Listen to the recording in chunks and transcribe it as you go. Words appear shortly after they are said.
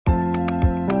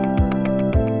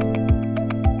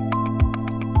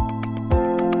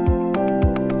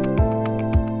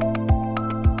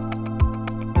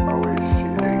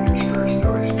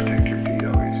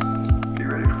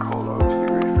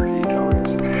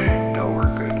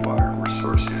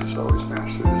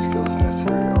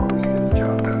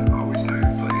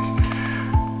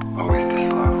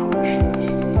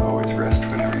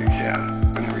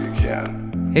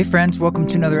Hey friends, welcome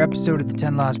to another episode of the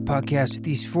 10 Laws Podcast with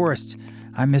East Forest.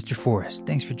 I'm Mr. Forest.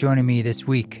 Thanks for joining me this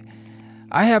week.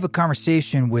 I have a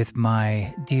conversation with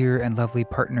my dear and lovely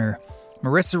partner,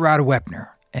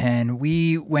 Radha, and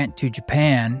we went to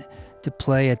Japan to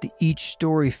play at the Each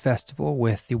Story Festival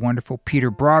with the wonderful Peter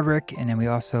Broderick, and then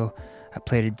I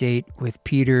played a date with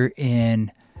Peter in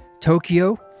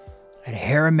Tokyo at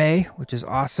Harame, which is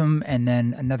awesome, and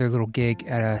then another little gig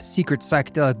at a secret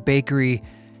psychedelic bakery.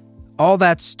 All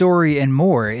that story and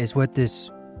more is what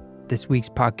this week's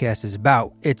podcast is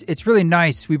about. It's really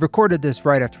nice. We recorded this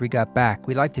right after we got back.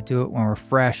 We like to do it when we're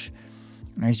fresh.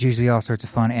 And there's usually all sorts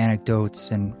of fun anecdotes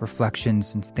and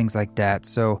reflections and things like that.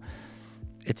 So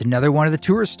it's another one of the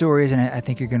tour stories, and I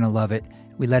think you're going to love it.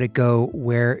 We let it go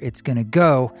where it's going to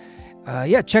go.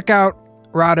 Check out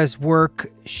Radha's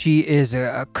work. She is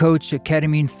a coach, a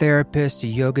ketamine therapist, a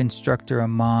yoga instructor, a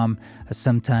mom, a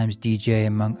sometimes DJ,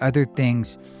 among other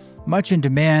things. Much in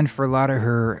demand for a lot of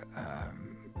her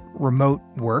remote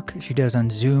work that she does on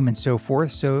Zoom and so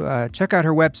forth. So check out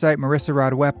her website,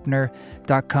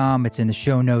 marissaradawepner.com. It's in the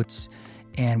show notes,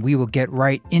 and we will get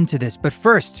right into this. But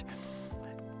first,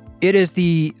 it is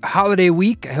the holiday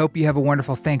week. I hope you have a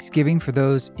wonderful Thanksgiving for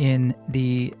those in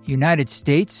the United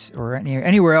States or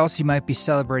anywhere else you might be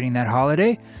celebrating that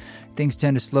holiday. Things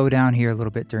tend to slow down here a little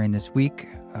bit during this week.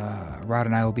 Rod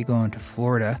and I will be going to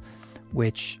Florida,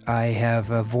 which I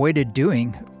have avoided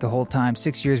doing the whole time.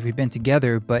 6 years we've been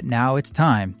together, but now it's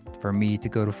time for me to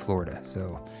go to Florida.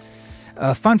 So,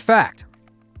 fun fact,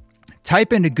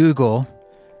 type into Google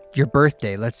your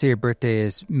birthday. Let's say your birthday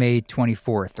is May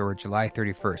 24th or July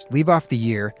 31st. Leave off the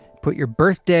year, put your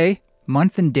birthday,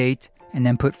 month and date, and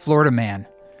then put Florida man.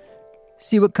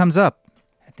 See what comes up.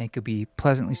 I think you'll be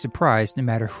pleasantly surprised no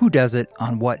matter who does it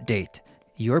on what date.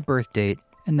 Your birth date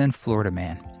and then Florida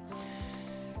man.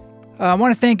 I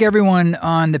want to thank everyone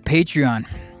on the Patreon.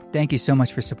 Thank you so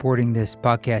much for supporting this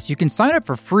podcast. You can sign up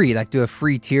for free, like do a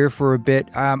free tier for a bit.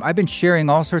 I've been sharing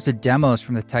all sorts of demos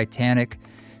from the Titanic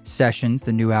sessions,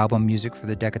 the new album, Music for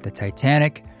the Deck of the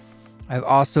Titanic. I've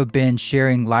also been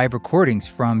sharing live recordings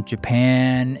from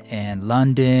Japan and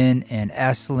London and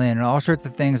Esalen and all sorts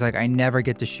of things like I never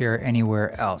get to share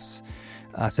anywhere else.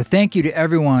 So thank you to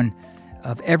everyone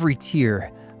of every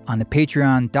tier on the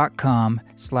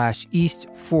patreon.com/East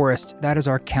Forest. That is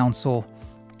our council.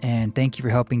 And thank you for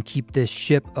helping keep this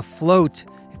ship afloat.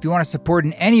 If you want to support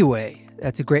in any way,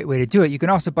 that's a great way to do it. You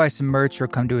can also buy some merch or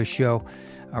come to a show.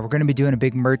 We're going to be doing a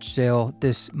big merch sale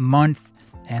this month,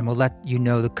 and we'll let you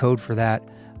know the code for that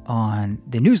on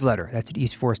the newsletter. That's at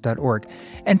eastforest.org.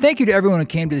 And thank you to everyone who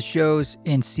came to the shows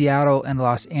in Seattle and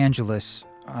Los Angeles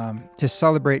to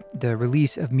celebrate the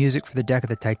release of Music for the Deck of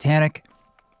the Titanic.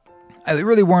 It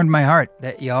really warmed my heart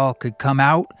that y'all could come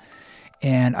out,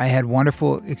 and I had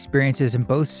wonderful experiences in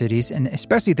both cities, and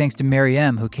especially thanks to Mary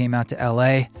M, who came out to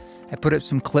LA. I put up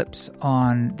some clips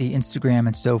on the Instagram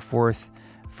and so forth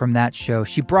from that show.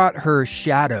 She brought her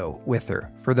shadow with her.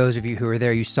 For those of you who were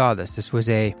there, you saw this. This was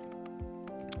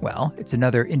it's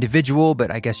another individual,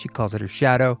 but I guess she calls it her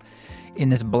shadow, in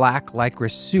this black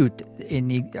lycra suit. In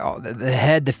the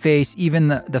head, the face, even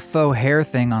the faux hair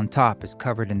thing on top is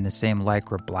covered in the same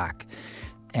lycra black.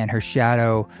 And her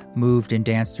shadow moved and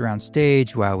danced around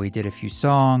stage while we did a few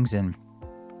songs. And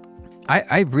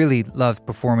I really love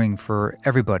performing for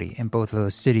everybody in both of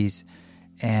those cities.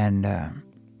 And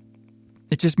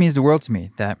it just means the world to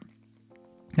me that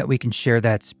we can share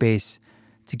that space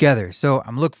together. So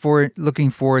I'm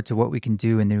looking forward to what we can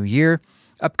do in the new year.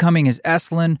 Upcoming is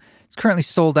Esalen. It's currently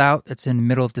sold out. It's in the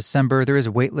middle of December. There is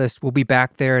a wait list. We'll be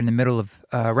back there in the middle of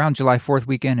around July 4th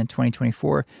weekend in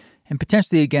 2024, and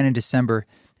potentially again in December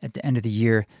at the end of the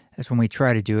year. That's when we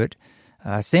try to do it.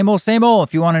 Same old.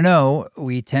 If you want to know,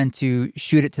 we tend to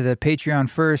shoot it to the Patreon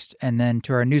first and then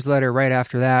to our newsletter right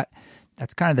after that.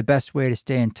 That's kind of the best way to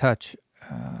stay in touch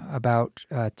about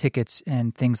tickets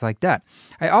and things like that.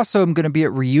 I also am going to be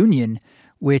at Reunion,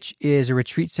 which is a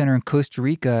retreat center in Costa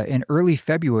Rica in early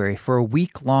February for a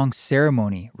week-long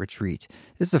ceremony retreat.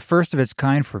 This is the first of its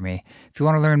kind for me. If you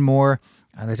want to learn more,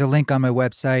 there's a link on my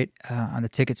website on the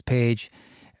tickets page.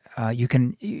 You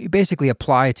basically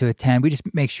apply to attend. We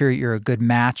just make sure you're a good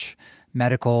match,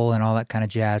 medical and all that kind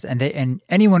of jazz. And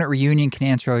anyone at Reunion can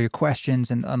answer all your questions,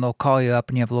 and they'll call you up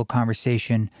and you have a little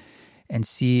conversation and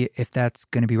see if that's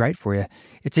going to be right for you.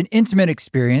 It's an intimate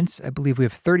experience. I believe we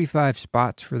have 35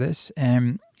 spots for this,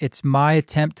 and it's my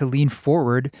attempt to lean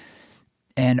forward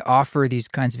and offer these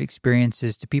kinds of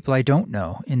experiences to people I don't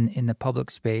know in the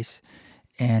public space.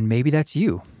 And maybe that's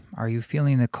you. Are you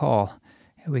feeling the call?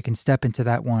 We can step into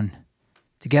that one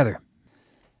together.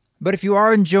 But if you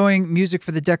are enjoying music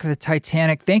for the deck of the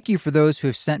Titanic, thank you for those who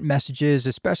have sent messages,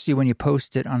 especially when you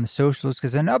post it on the socials,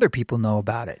 because then other people know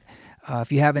about it.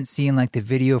 If you haven't seen like the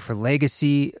video for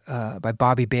Legacy by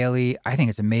Bobby Bailey, I think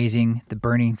it's amazing. The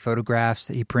burning photographs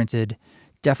that he printed.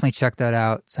 Definitely check that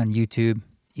out. It's on YouTube,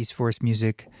 East Forest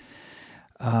Music.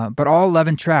 But all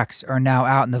 11 tracks are now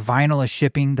out, and the vinyl is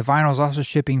shipping. The vinyl is also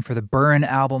shipping for the Burn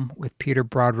album with Peter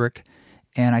Broderick,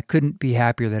 and I couldn't be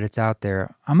happier that it's out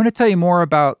there. I'm going to tell you more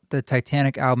about the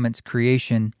Titanic album, its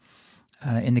creation,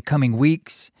 in the coming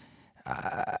weeks.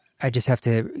 I just have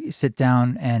to sit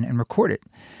down and record it.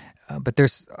 But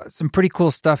there's some pretty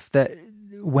cool stuff that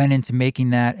went into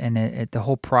making that, and the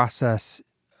whole process.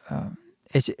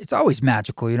 It's always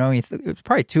magical, you know. It was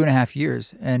probably 2.5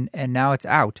 years, and now it's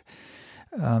out.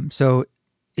 So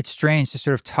it's strange to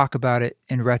sort of talk about it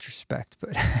in retrospect.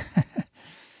 But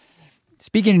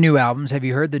speaking of new albums, have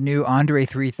you heard the new Andre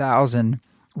 3000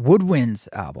 Woodwinds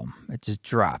album? It just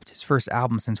dropped. His first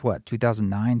album since what,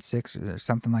 2009, 6 or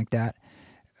something like that.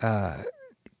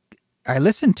 I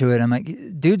listened to it. I'm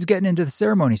like, dude's getting into the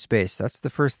ceremony space. That's the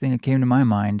first thing that came to my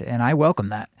mind, and I welcome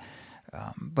that.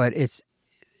 But it's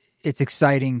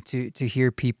exciting to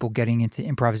hear people getting into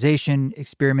improvisation,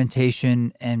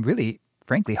 experimentation, and really,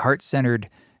 frankly, heart-centered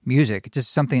music.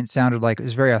 Just something that sounded like it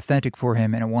was very authentic for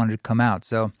him, and it wanted to come out.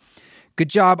 So good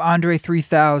job, Andre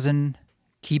 3000.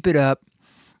 Keep it up.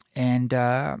 And,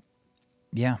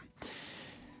 yeah.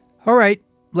 All right,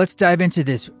 let's dive into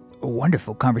this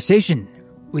wonderful conversation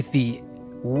with the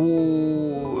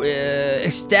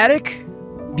ecstatic,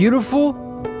 beautiful,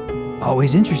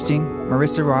 always interesting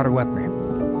Marissa Radha Wepner.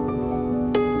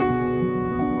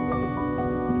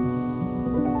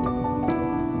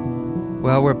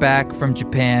 Well, we're back from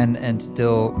Japan and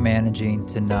still managing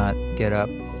to not get up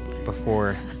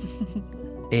before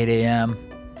 8 a.m.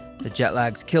 The jet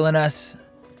lag's killing us.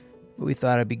 But we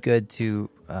thought it'd be good to,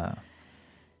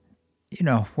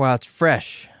 while it's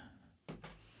fresh,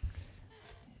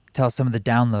 tell some of the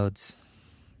downloads.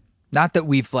 Not that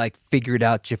we've figured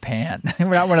out Japan. We're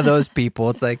not one of those people.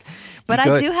 It's like, but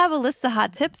I do have a list of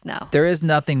hot tips now. There is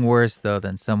nothing worse though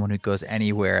than someone who goes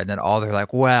anywhere and then all they're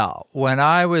like, well, when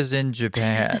I was in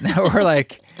Japan, or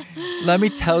like, let me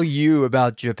tell you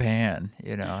about Japan.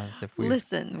 As if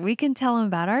listen, we can tell them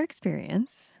about our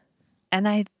experience,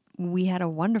 and we had a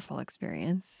wonderful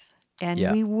experience, and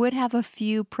we would have a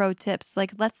few pro tips.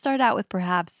 Like, let's start out with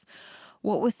perhaps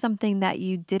what was something that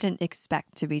you didn't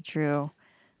expect to be true.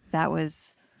 That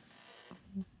was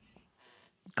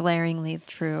glaringly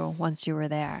true once you were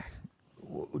there.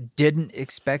 Didn't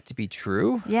expect to be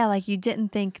true? Yeah, like you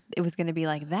didn't think it was going to be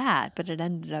like that, but it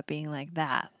ended up being like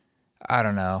that. I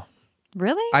don't know.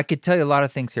 Really? I could tell you a lot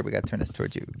of things here. We got to turn this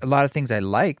towards you. A lot of things I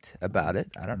liked about it.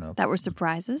 I don't know. That were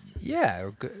surprises? Yeah.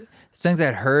 Things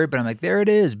I'd heard, but I'm like, there it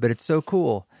is, but it's so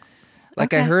cool.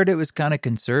 Like, okay. I heard it was kind of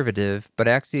conservative, but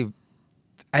I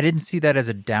didn't see that as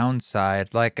a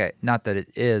downside. Not that it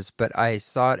is, but I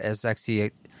saw it as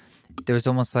actually, there was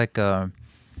almost like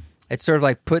it's sort of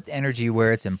like put energy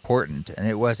where it's important, and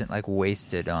it wasn't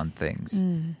wasted on things.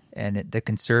 And the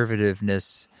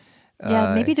conservativeness.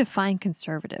 Yeah, maybe define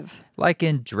conservative. Like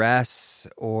in dress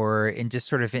or in just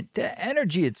sort of the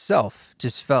energy itself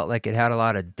just felt like it had a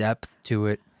lot of depth to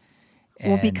it.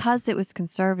 Well, because it was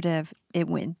conservative, it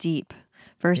went deep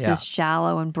versus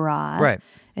shallow and broad. Right.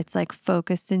 It's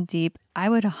focused and deep. I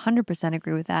would 100%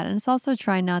 agree with that. And it's also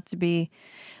trying not to be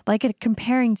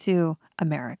comparing to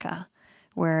America,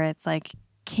 where it's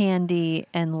candy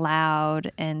and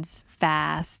loud and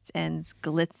fast and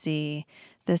glitzy.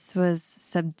 This was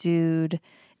subdued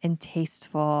and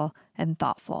tasteful and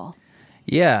thoughtful.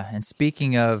 Yeah. And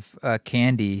speaking of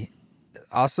candy,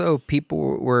 also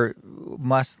people were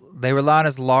not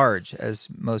as large as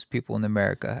most people in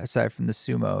America, aside from the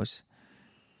sumos,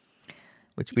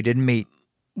 which we didn't meet.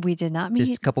 We did not meet.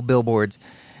 Just a couple billboards.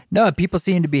 No, people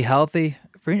seemed to be healthy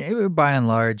by and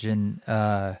large. And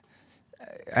I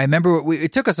remember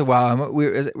it took us a while. We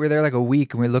were there a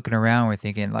week, and we were looking around. We're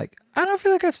thinking, I don't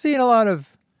feel like I've seen a lot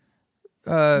of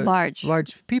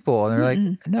large people. And they're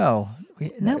like, no,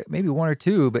 nope. Maybe one or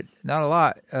two, but not a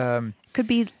lot. Could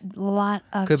be a lot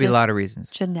of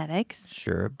reasons. Genetics.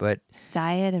 Sure, but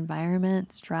diet,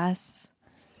 environment, stress.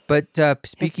 But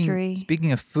history.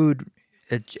 Speaking of food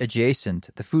adjacent,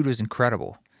 the food was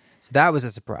incredible. So that was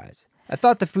a surprise. I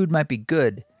thought the food might be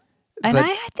good. And I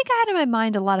think I had in my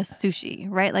mind a lot of sushi,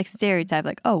 right? Stereotype,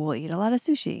 oh, we'll eat a lot of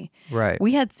sushi. Right.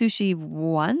 We had sushi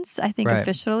once, I think,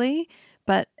 officially,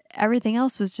 but everything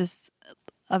else was just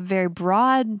a very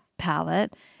broad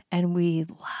palette, and we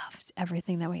loved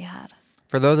everything that we had.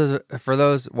 For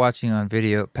those watching on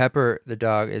video, Pepper the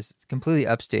dog is completely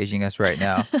upstaging us right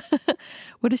now.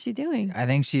 What is she doing? I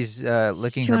think she's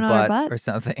licking her chewing on her butt butt? or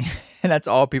something, and that's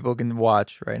all people can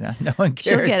watch right now. No one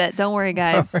cares. She'll get it. Don't worry,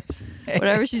 guys.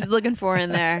 Whatever she's looking for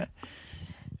in there.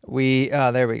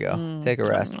 There we go. Take a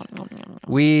rest.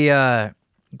 We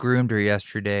groomed her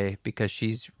yesterday because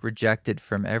she's rejected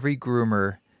from every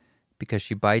groomer because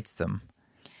she bites them.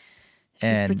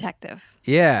 She's protective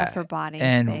of her body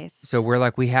and space. So we're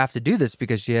like, we have to do this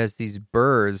because she has these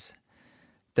burrs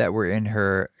that were in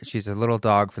her. She's a little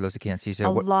dog, for those who can't see.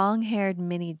 So long-haired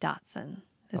mini Dachshund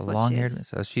is what she is.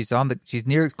 So she's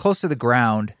close to the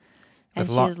ground. And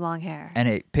she has long hair. And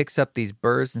it picks up these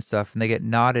burrs and stuff, and they get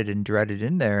knotted and dreaded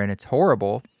in there, and it's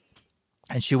horrible.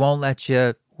 And she won't let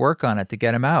you work on it to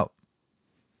get them out.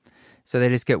 So they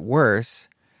just get worse,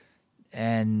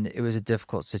 and it was a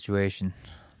difficult situation.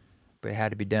 But it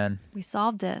had to be done. We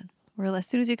solved it. As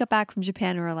soon as we got back from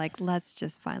Japan, we were like, let's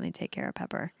just finally take care of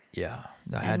Pepper. Yeah,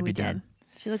 that had to be done.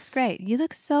 She looks great. You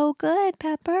look so good,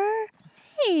 Pepper.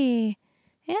 Hey.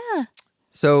 Yeah.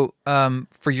 So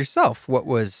for yourself, what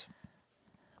were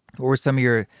some of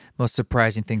your most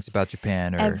surprising things about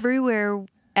Japan? Everywhere,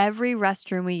 every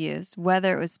restroom we used,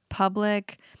 whether it was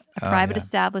public, a private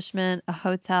establishment, a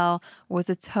hotel, was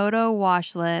a Toto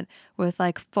washlet with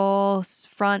like full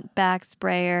front back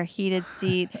sprayer, heated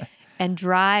seat, and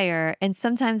dryer. And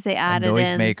sometimes they added a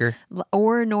noisemaker.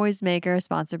 Or a noisemaker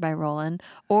sponsored by Roland,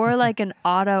 or like an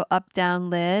auto up down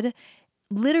lid.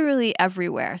 Literally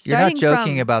everywhere. You're not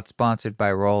joking about sponsored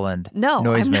by Roland. No,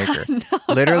 noisemaker. No,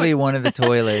 literally, one of the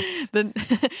toilets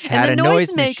had a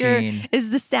noise machine.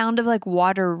 Is the sound of like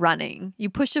water running. You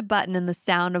push a button, and the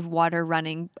sound of water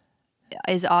running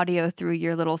is audio through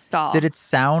your little stall. Did it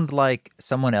sound like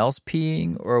someone else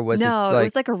peeing, or was it? No, it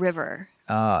was like a river.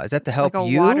 Is that to help like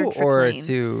you, water or trickling.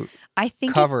 to? I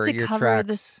think cover it's to your cover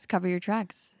tracks. cover your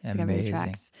tracks. It's to cover your Amazing.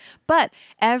 tracks. But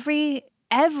every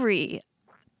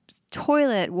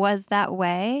toilet was that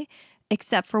way,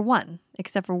 except for one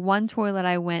toilet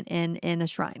I went in a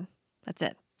shrine. That's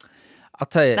it. I'll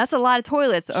tell you. That's a lot of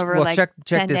toilets over check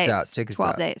 10 this days, out. Check this 12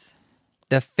 out. days.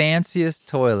 The fanciest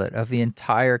toilet of the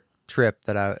entire trip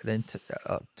that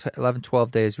 11,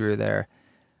 12 days we were there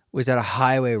was at a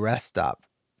highway rest stop.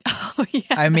 Oh, yeah.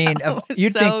 I mean,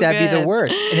 you'd think that'd be the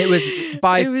worst. And it was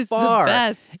by far. The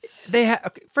best. They had,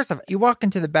 first off, you walk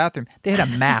into the bathroom, they had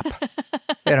a map.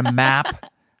 They had a map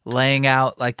laying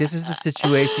out, like, this is the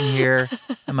situation here.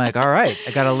 I'm like, all right,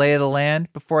 I got a lay of the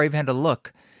land before I even had to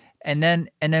look. And then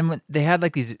when they had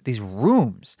like these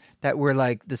rooms that were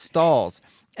like the stalls,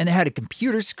 and they had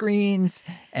computer screens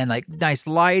and like nice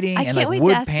lighting and like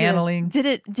wood paneling.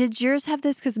 Did yours have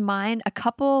this? Because mine, a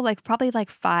couple, like probably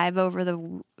like 5 over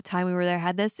the time we were there,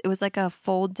 had this. It was like a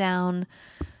fold down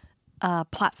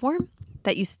platform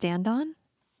that you stand on.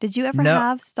 Did you ever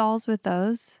have stalls with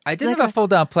those? I didn't have a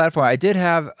fold down platform. I did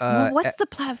have. What's the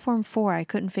platform for? I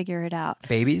couldn't figure it out.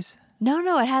 Babies?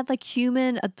 No. It had like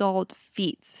human adult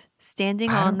feet standing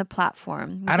on the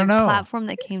platform. I don't know. Platform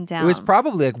that came down. It was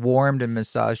probably like warmed and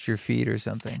massaged your feet or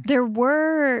something. There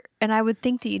were, and I would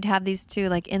think that you'd have these too,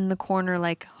 like in the corner,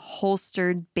 like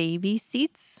holstered baby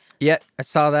seats. Yeah, I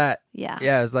saw that. Yeah.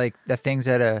 Yeah, it was like the things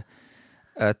at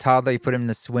a toddler, you put them in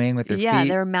the swing with their feet. Yeah,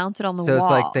 they're mounted on the so wall.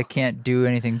 So it's like they can't do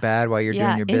anything bad while you're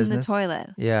doing your business. in the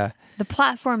toilet. Yeah. The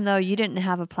platform, though, you didn't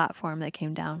have a platform that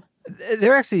came down.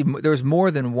 There was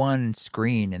more than one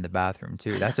screen in the bathroom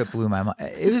too. That's what blew my mind.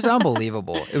 It was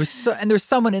unbelievable. It was so, and there's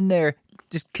someone in there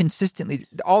just consistently.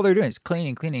 All they're doing is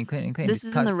cleaning. This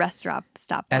is in the rest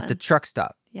stop at the truck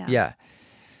stop. Yeah.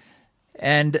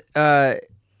 And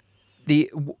we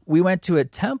went to a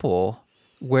temple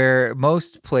where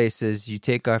most places you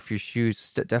take off your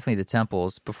shoes. Definitely the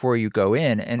temples before you go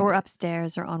in, or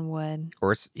upstairs or on wood,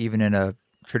 or even in a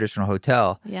traditional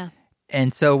hotel. Yeah.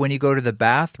 And so when you go to the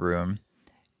bathroom,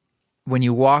 when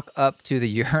you walk up to the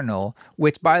urinal,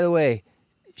 which, by the way,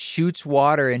 shoots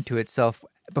water into itself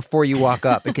before you walk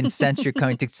up, it can sense you're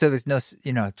coming to, so there's no,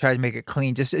 try to make it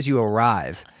clean just as you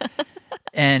arrive.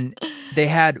 And they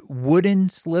had wooden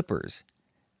slippers,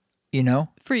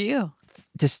 for you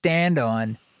to stand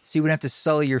on, so you wouldn't have to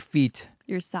sully your feet,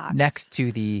 your socks, next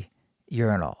to the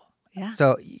urinal. Yeah.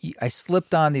 So I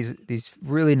slipped on these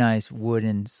really nice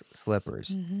wooden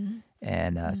slippers,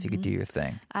 and so you could do your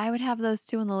thing. I would have those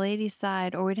too on the ladies'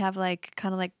 side, or we'd have like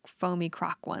kind of like foamy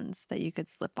croc ones that you could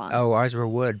slip on. Oh, ours were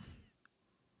wood.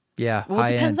 Yeah. Well,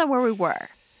 it depends on where we were.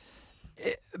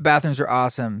 Bathrooms are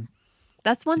awesome.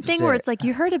 That's one thing where it's like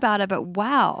you heard about it, but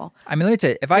wow. I mean, let me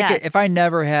tell you, if I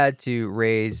never had to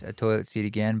raise a toilet seat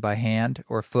again by hand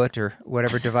or foot or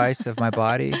whatever device of my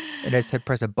body, and I just had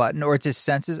press a button or it just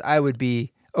senses, I would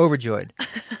be overjoyed.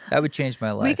 That would change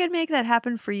my life. We could make that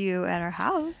happen for you at our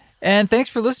house. And thanks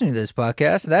for listening to this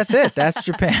podcast. That's it. That's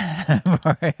Japan.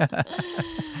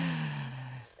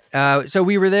 So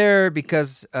we were there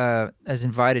because I was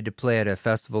invited to play at a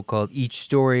festival called Each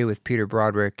Story with Peter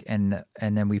Broderick, and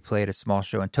then we played a small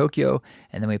show in Tokyo,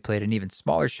 and then we played an even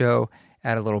smaller show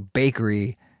at a little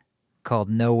bakery called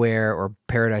Nowhere or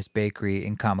Paradise Bakery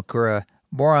in Kamakura.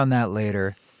 More on that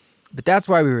later. But that's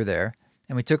why we were there,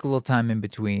 and we took a little time in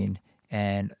between,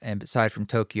 and aside from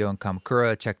Tokyo and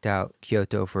Kamakura, checked out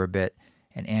Kyoto for a bit,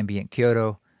 and Ambient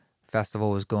Kyoto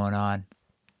Festival was going on.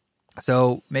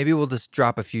 So maybe we'll just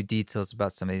drop a few details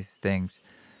about some of these things.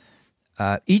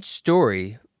 Each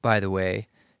Story, by the way,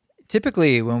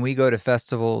 typically when we go to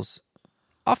festivals,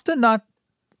 often not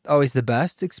always the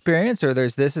best experience, or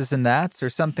there's this and that's, or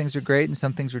some things are great and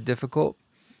some things are difficult.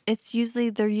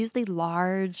 They're usually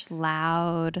large,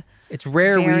 loud. It's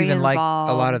rare we even involved, like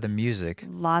a lot of the music.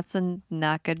 Lots of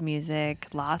not good music,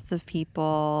 lots of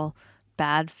people,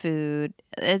 bad food,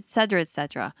 etc.,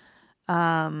 etc.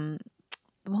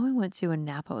 The one we went to in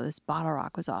Napa, this Bottle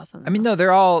Rock was awesome. I mean, no,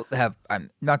 they're all have.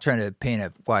 I'm not trying to paint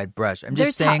a wide brush. I'm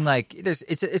just saying, tough. like,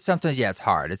 it's sometimes, it's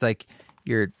hard. It's like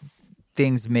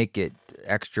things make it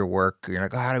extra work. You're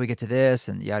like, oh, how do we get to this?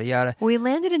 And yada yada. We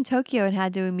landed in Tokyo and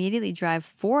had to immediately drive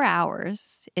 4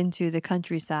 hours into the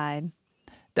countryside.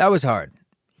 That was hard.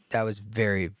 That was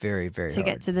very, very, very hard.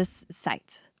 To get to this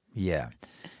site. Yeah.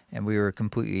 And we were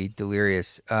completely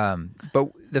delirious. But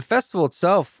the festival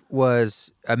itself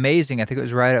was amazing. I think it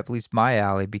was right up at least my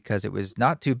alley because it was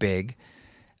not too big.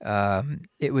 I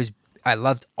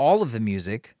loved all of the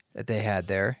music that they had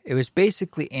there. It was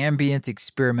basically ambient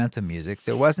experimental music,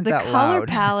 so it wasn't that loud. The color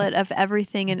palette of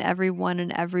everything and everyone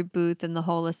in every booth and the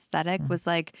whole aesthetic was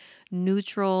like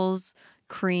neutrals,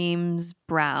 creams,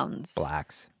 browns.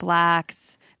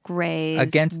 Blacks. Grays,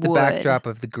 against the backdrop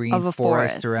of the green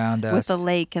forest around us, with the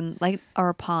lake and or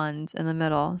a pond in the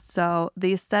middle. So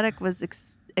the aesthetic was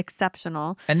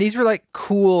exceptional. And these were like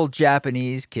cool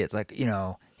Japanese kids, like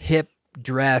hip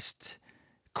dressed,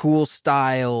 cool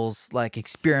styles, like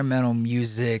experimental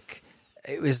music.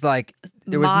 It was like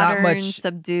there was modern, not much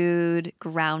subdued,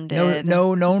 grounded. No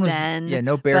one zen, was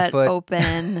no barefoot, but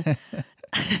open.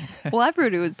 Well,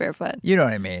 everybody was barefoot. You know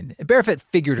what I mean? Barefoot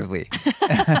figuratively.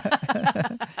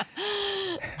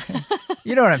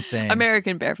 You know what I'm saying?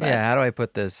 American barefoot. Yeah, how do I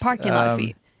put this? Parking lot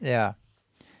feet. Yeah.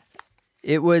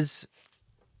 It was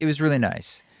really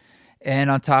nice. And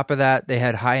on top of that, they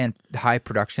had high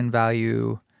production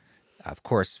value. Of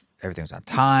course, everything was on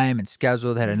time and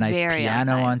scheduled. They had a nice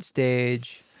piano on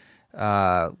stage.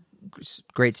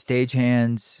 Great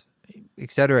stagehands,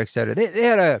 et cetera, et cetera. They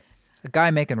had a guy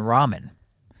making ramen.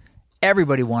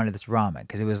 Everybody wanted this ramen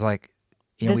because it was like,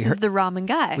 this is the ramen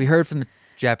guy. We heard from the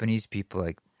Japanese people,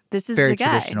 like, this is very the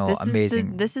guy. traditional,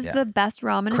 amazing. This is the best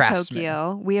ramen in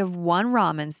Tokyo. We have one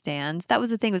ramen stand. That was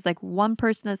the thing. It was like one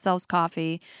person that sells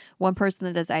coffee, one person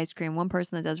that does ice cream, one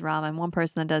person that does ramen, one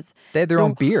person that does. They had their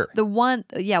own beer. One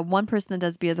person that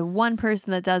does beer. The one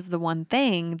person that does the one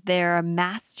thing. They're a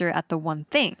master at the one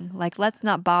thing. Like, let's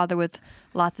not bother with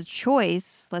lots of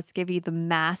choice. Let's give you the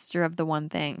master of the one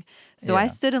thing. So I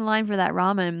stood in line for that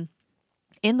ramen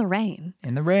in the rain.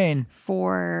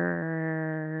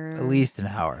 For at least an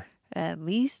hour. Let's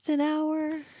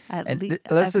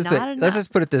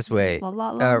just put it this way.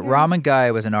 Ramen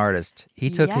Guy was an artist. He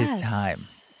took his time.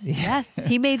 Yes.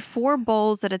 He made 4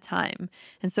 bowls at a time.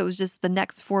 And so it was just the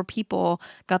next 4 people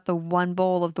got the one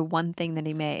bowl of the one thing that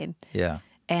he made. Yeah.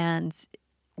 And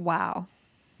wow.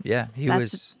 Yeah,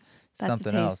 was something else. That's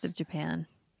a taste of Japan.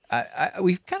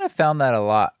 We've kind of found that a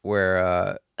lot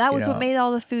where... that was what made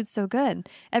all the food so good.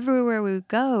 Everywhere we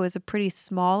go is a pretty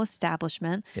small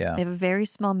establishment. Yeah. They have a very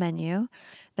small menu.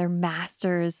 They're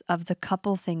masters of the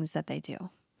couple things that they do.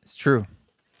 It's true.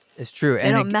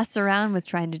 They don't mess around with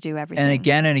trying to do everything. And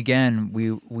again,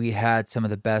 we had some of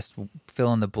the best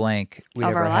fill in the blank we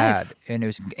ever had. And it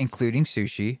was including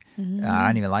sushi. Mm-hmm. I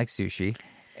don't even like sushi.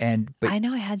 But I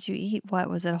know I had you eat, what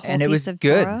was it, a whole and piece it was of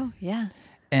good. toro? Yeah.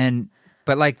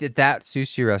 But like at that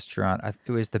sushi restaurant,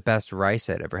 it was the best rice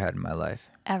I'd ever had in my life.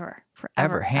 Ever.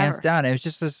 Hands down. It was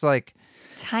just this like...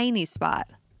 tiny spot.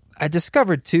 I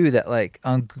discovered too that like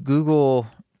on Google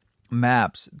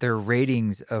Maps, their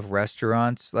ratings of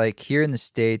restaurants, like here in the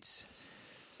States,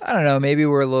 I don't know, maybe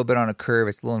we're a little bit on a curve.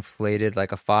 It's a little inflated,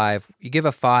 like a 5. You give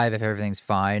a 5 if everything's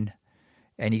fine,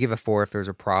 and you give a 4 if there's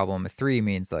a problem. A 3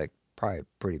 means like probably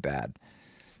pretty bad.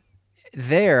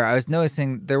 there, I was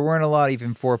noticing there weren't a lot of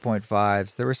even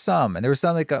 4.5s. There were some, and there were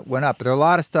some that went up, but there were a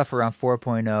lot of stuff around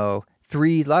 4.0,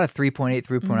 3, a lot of 3.8,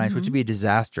 3.9s, which would be a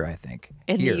disaster, I think.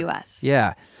 In here. the U.S.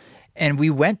 Yeah. And we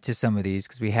went to some of these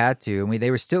because we had to, and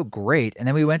they were still great. And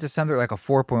then we went to some that were like a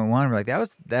 4.1. We're like, that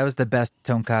was the best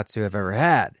tonkatsu I've ever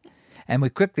had. And we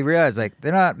quickly realized, like,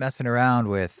 they're not messing around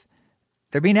with,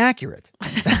 they're being accurate.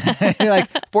 You're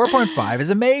like, 4.5 is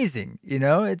amazing. You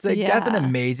know, it's like, that's an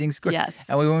amazing score. Yes.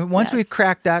 And once we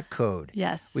cracked that code,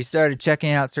 we started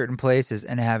checking out certain places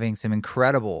and having some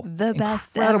incredible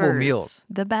meals.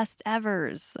 The best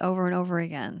evers over and over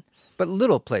again. But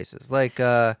little places like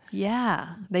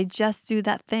they just do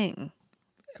that thing.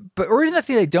 But or even the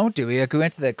thing they don't do. We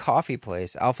went to the coffee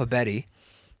place, Alphabetti,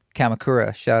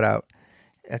 Kamakura. Shout out,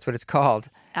 that's what it's called.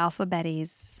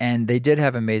 Alphabetties. And they did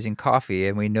have amazing coffee.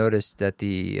 And we noticed that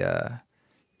the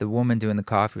woman doing the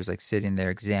coffee was like sitting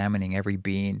there examining every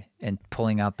bean and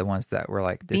pulling out the ones that were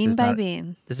like this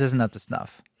isn't up to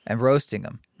snuff, and roasting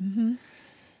them. Mm-hmm.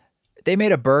 They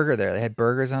made a burger there. They had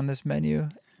burgers on this menu.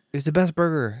 It was the best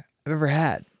burger I've ever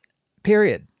had,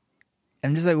 period.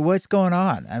 I'm just like, what's going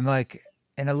on? I'm like,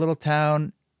 in a little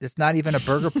town, it's not even a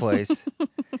burger place.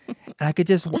 And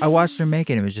I watched her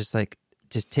make it. It was just like,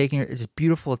 just taking just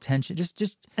beautiful attention,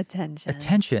 just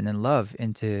attention and love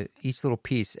into each little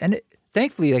piece. And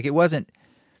thankfully, like, it wasn't,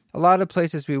 a lot of the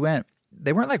places we went,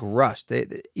 they weren't like rushed.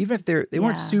 They even if they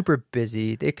weren't super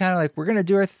busy, they kind of like, we're going to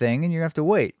do our thing and you have to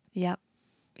wait. Yep.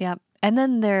 And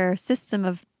then their system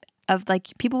of like,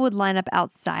 people would line up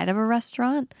outside of a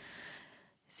restaurant.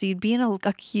 So you'd be in a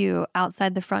queue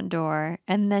outside the front door.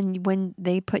 And then when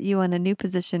they put you in a new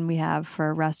position we have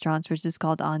for restaurants, which is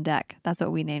called on deck. That's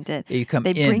what we named it. They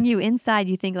bring you inside.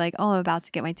 You think like, oh, I'm about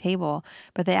to get my table.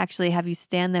 But they actually have you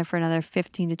stand there for another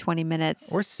 15 to 20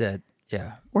 minutes. Or sit.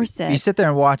 Yeah. Or sit. You sit there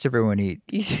and watch everyone eat.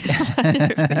 You sit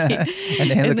and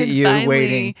they look at you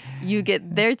waiting. You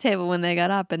get their table when they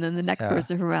got up. And then the next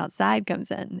person from outside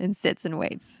comes in and sits and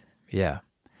waits. Yeah.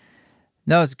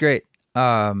 No, it's great.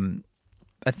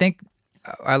 I think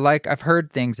I've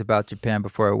heard things about Japan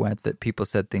before I went that people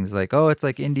said things like, oh, it's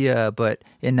like India, but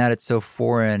in that it's so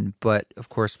foreign, but of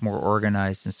course more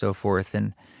organized and so forth.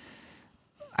 And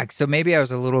so maybe I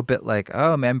was a little bit like,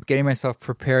 oh man, I'm getting myself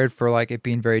prepared for like it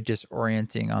being very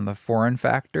disorienting on the foreign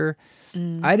factor.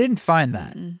 I didn't find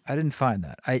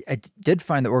that. I did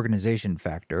find the organization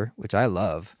factor, which I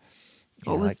love.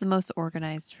 What was the most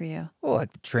organized for you? Well,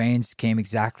 like the trains came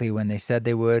exactly when they said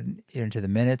they would, to the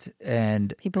minute,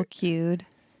 and people queued.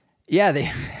 Yeah,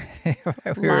 they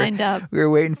lined up. We were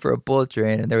waiting for a bullet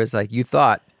train, and there was like, you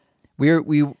thought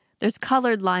There's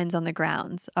colored lines on the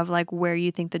grounds of like where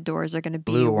you think the doors are going to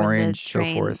be, blue, when orange, the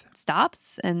train so forth.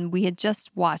 Stops. And we had just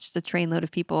watched a trainload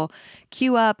of people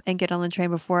queue up and get on the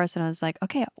train before us, and I was like,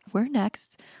 okay, we're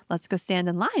next. Let's go stand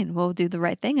in line. We'll do the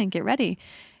right thing and get ready.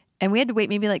 And we had to wait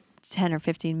maybe like 10 or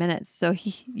 15 minutes. So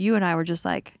you and I were just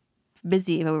like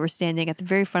busy, but we were standing at the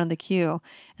very front of the queue.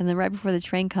 And then right before the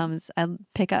train comes, I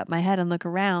pick up my head and look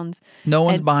around. No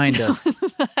one's behind us.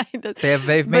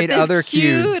 They've made other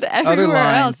queues, other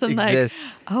lines exist.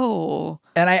 Like, oh.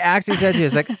 And I actually said to you, I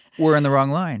was like, we're in the wrong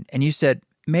line. And you said,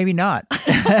 maybe not.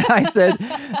 I said,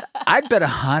 I'd bet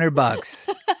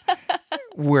 $100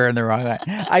 we're in the wrong line.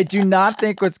 I do not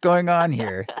think what's going on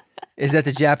here is that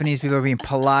the Japanese people are being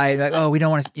polite, like, oh, we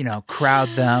don't want to, crowd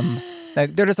them.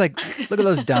 Like, they're just like, look at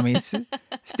those dummies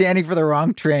standing for the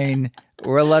wrong train.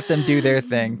 We'll let them do their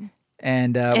thing,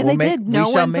 and they did. No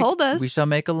one told us. We shall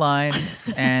make a line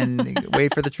and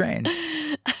wait for the train.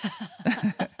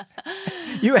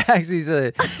 You actually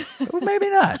said, well, maybe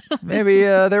not. Maybe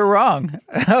they're wrong.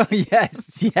 Oh,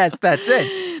 yes, that's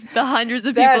it. The hundreds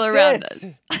of people around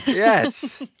us.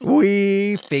 Yes,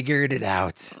 we figured it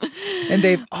out. And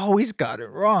they've always got it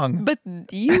wrong. But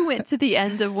you went to the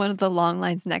end of one of the long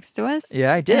lines next to us.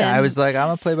 Yeah, I did. I was like, I'm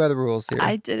going to play by the rules here.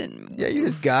 I didn't. Yeah, you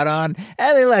just got on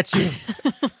and they let you.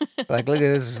 Like, look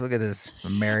at this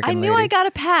American I knew lady. I got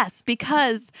a pass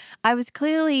because I was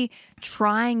clearly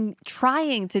trying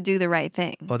to do the right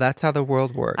thing. Well, that's how the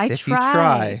world works. You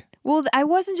try. Well, I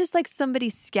wasn't just like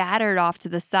somebody scattered off to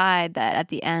the side that at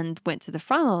the end went to the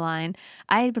front of the line.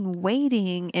 I had been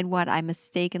waiting in what I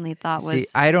mistakenly thought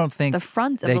was I don't think the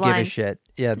front of they the line. give a shit.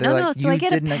 Yeah, they're like, so you I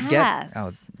get didn't a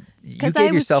pass. You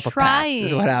gave yourself a pass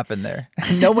is what happened there.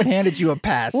 No one handed you a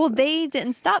pass. Well, they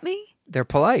didn't stop me. They're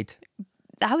polite.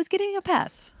 I was getting a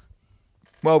pass.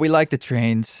 Well, we like the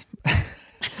trains.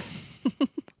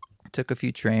 Took a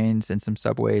few trains and some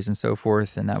subways and so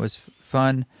forth, and that was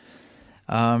fun.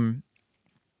 I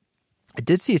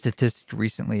did see a statistic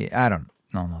recently. I don't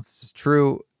know if this is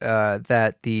true,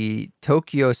 that the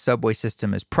Tokyo subway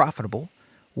system is profitable,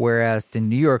 whereas the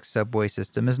New York subway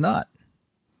system is not.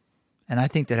 And I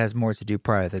think that has more to do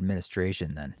probably with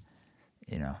administration than,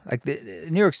 like the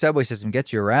New York subway system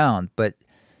gets you around, but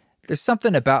there's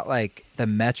something about like the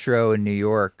metro in New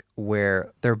York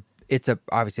where it's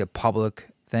obviously a public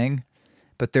thing,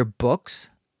 but their books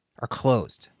are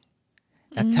closed.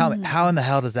 Now tell me, how in the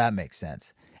hell does that make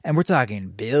sense? And we're talking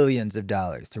billions of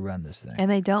dollars to run this thing.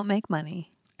 And they don't make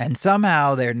money. And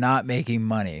somehow they're not making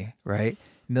money, right?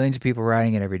 Millions of people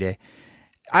riding it every day.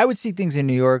 I would see things in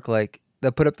New York like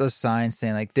they'll put up those signs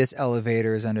saying like this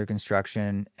elevator is under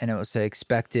construction and it will say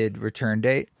expected return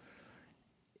date.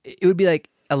 It would be like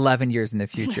 11 years in the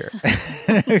future.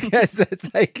 Because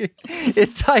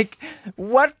it's like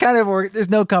what kind of there's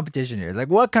no competition here. It's like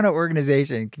what kind of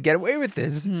organization can get away with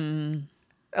this?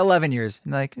 11 years.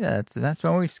 I'm like, yeah, that's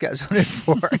when we scheduled it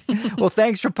for. Well,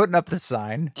 thanks for putting up the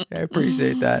sign. I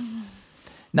appreciate that.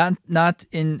 Not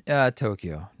in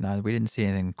Tokyo. No, we didn't see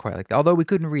anything quite like that. Although we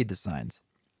couldn't read the signs.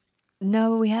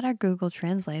 No, we had our Google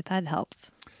Translate. That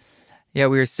helped. Yeah,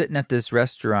 we were sitting at this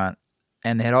restaurant,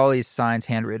 and they had all these signs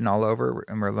handwritten all over,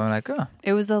 and we're like, oh.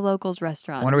 It was a locals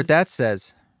restaurant. I wonder what that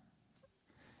says.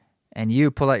 And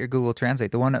you pull out your Google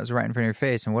Translate, the one that was right in front of your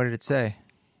face, and what did it say?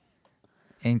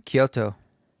 In Kyoto.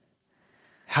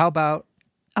 How about...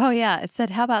 Oh, yeah. It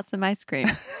said, how about some ice cream?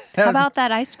 How about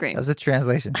that ice cream? That was a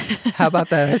translation. How about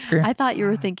that ice cream? I thought you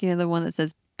were thinking of the one that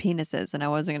says penises, and I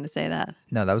wasn't going to say that.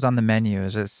 No, that was on the menu. It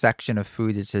was a section of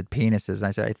food that said penises. And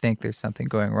I said, I think there's something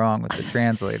going wrong with the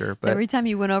translator. But every time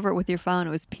you went over it with your phone,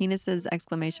 it was penises,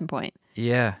 exclamation point.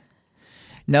 Yeah.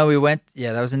 No, we went,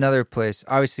 that was another place.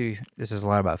 Obviously, this is a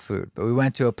lot about food, but we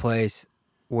went to a place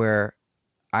where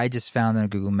I just found on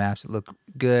Google Maps it looked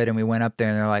good, and we went up there,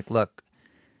 and they're like, look,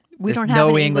 we don't there's have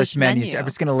no an English menu. menu. I'm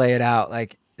just going to lay it out.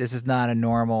 Like, this is not a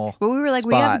normal But we were like,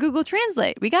 spot. we have Google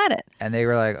Translate. We got it. And they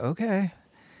were like, okay.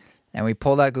 And we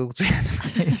pulled out Google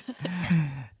Translate,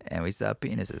 and we saw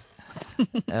penises.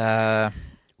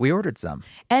 We ordered some.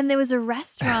 And there was a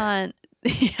restaurant.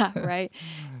 Yeah, right.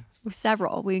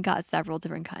 Several. We got several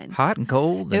different kinds. Hot and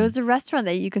cold. There was a restaurant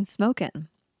that you can smoke in.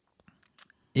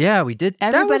 Yeah, we did.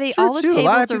 Everybody, that all was the true, too.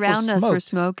 tables around us were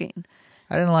smoked. smoking.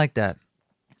 I didn't like that.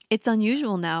 It's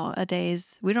unusual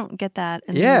nowadays. We don't get that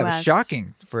in the Yeah, US. it was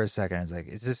shocking for a second. I was like,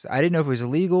 is this... I didn't know if it was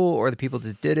illegal or the people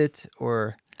just did it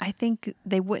or... I think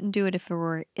they wouldn't do it if it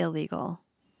were illegal.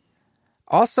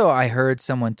 Also, I heard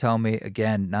someone tell me,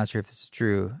 again, not sure if this is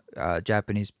true, a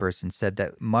Japanese person said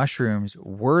that mushrooms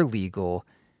were legal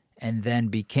and then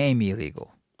became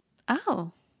illegal.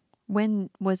 Oh. When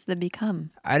was the become?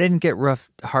 I didn't get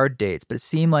hard dates, but it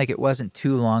seemed like it wasn't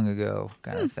too long ago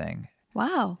kind of thing.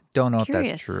 Wow. Don't know Curious.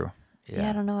 if that's true. Yeah,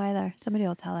 I don't know either. Somebody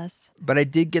will tell us. But I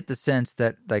did get the sense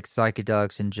that like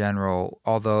psychedelics in general,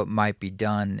 although it might be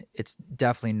done, it's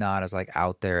definitely not as like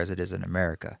out there as it is in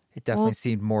America. It definitely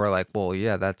seemed more like, well,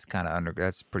 yeah, that's kind of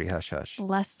that's pretty hush hush.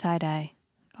 Less tie-dye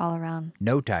all around.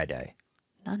 No tie-dye.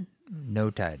 None. No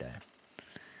tie-dye.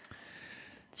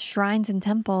 Shrines and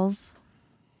temples.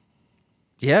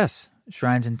 Yes,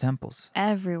 shrines and temples.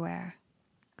 Everywhere.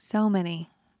 So many.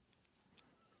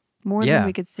 More than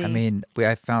we could see. I mean,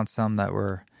 I found some that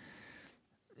were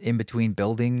in between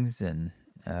buildings and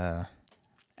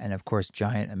of course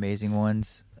giant, amazing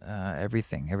ones. Every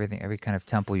kind of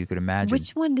temple you could imagine.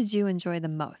 Which one did you enjoy the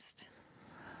most?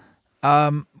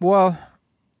 Well,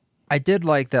 I did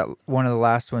like that one of the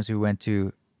last ones we went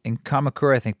to in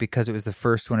Kamakura, I think, because it was the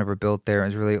first one ever built there. It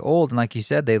was really old, and like you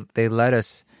said, they let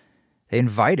us. They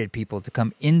invited people to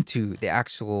come into the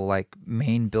actual like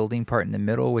main building part in the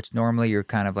middle, which normally you're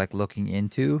kind of like looking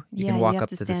into. You can walk up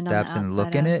to the steps and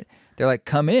look in it. They're like,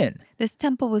 come in. This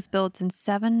temple was built in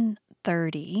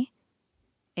 730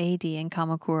 AD in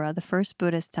Kamakura, the first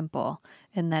Buddhist temple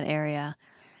in that area.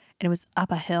 And it was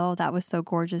up a hill. That was so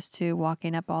gorgeous too,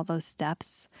 walking up all those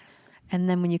steps. And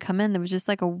then when you come in, there was just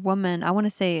like a woman, I want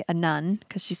to say a nun,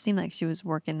 because she seemed like she was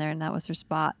working there and that was her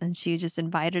spot. And she just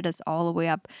invited us all the way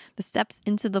up the steps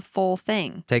into the full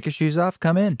thing. Take your shoes off,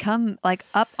 come in. Come like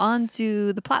up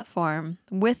onto the platform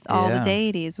with all the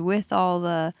deities, with all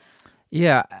the...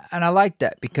 Yeah, and I liked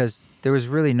that because there was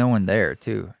really no one there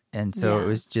too. And so it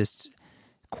was just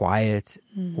quiet.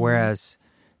 Mm-hmm. Whereas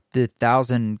the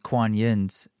 1,000 Kuan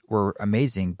Yins were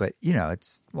amazing, but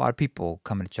it's a lot of people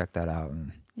coming to check that out.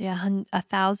 And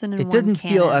 1,001 it didn't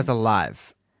feel cannons. as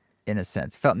alive, in a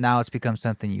sense. Now it's become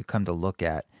something you come to look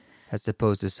at, as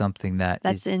opposed to something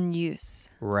that's in use.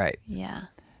 Right. Yeah.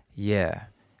 Yeah.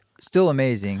 Still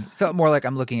amazing. Felt more like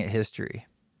I'm looking at history.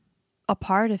 A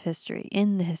part of history,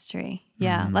 in the history.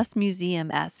 Yeah, less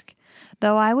museum-esque.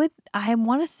 Though I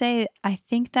want to say, I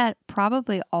think that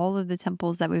probably all of the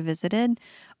temples that we visited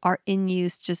are in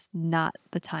use, just not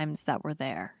the times that we're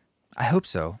there. I hope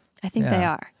so. I think they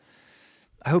are.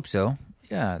 I hope so.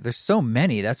 Yeah, there's so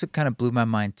many. That's what kind of blew my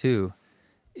mind too.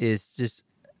 Is just,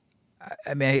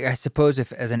 I mean, I suppose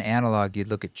if as an analog you'd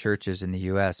look at churches in the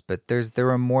U.S., but there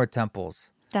are more temples.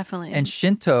 Definitely. And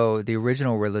Shinto, the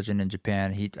original religion in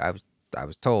Japan, I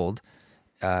was told,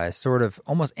 is sort of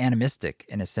almost animistic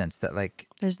in a sense that like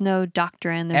there's no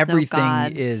doctrine, there's no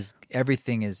gods.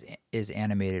 Everything is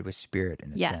animated with spirit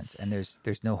in a sense, and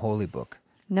there's no holy book.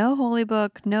 No holy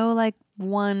book, no like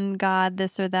one god,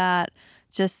 this or that.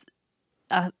 Just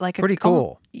like pretty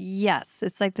cool. Yes,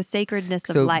 it's like the sacredness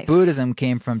of life. So Buddhism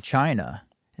came from China,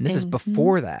 and this is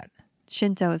before that.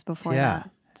 Shinto is before that.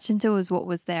 Shinto is what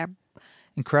was there.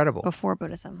 Incredible. Before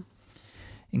Buddhism.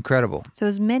 Incredible. So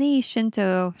as many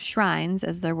Shinto shrines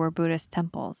as there were Buddhist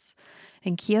temples.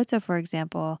 In Kyoto, for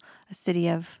example, a city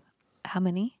of how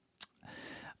many?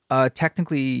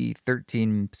 Technically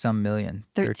 13 some million.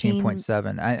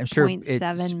 13.7. I'm sure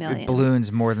it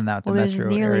balloons more than that, the metro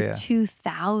area. There's nearly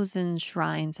 2,000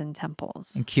 shrines and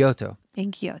temples. In Kyoto.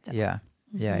 Yeah.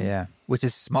 Yeah. Which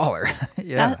is smaller.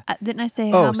 Yeah. Didn't I say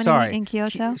how many in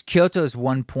Kyoto? Kyoto is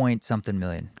 1 point something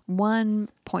million. 1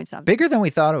 point something. Bigger than we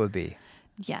thought it would be.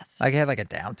 Yes. Like it had like a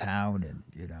downtown and,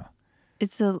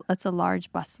 It's a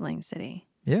large bustling city.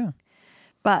 Yeah.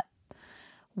 But,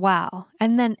 wow.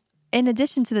 And then in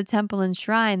addition to the temple and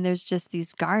shrine, there's just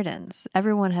these gardens.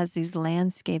 Everyone has these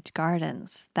landscaped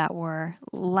gardens that were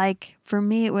like, for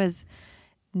me, it was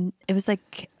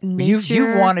like nature.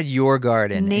 You've wanted your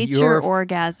garden. Nature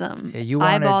orgasm. Yeah,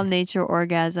 eyeball nature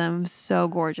orgasm. So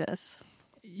gorgeous.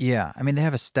 Yeah. I mean, they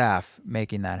have a staff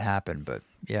making that happen, but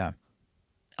yeah.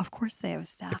 Of course they have a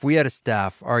staff. If we had a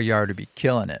staff, our yard would be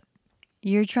killing it.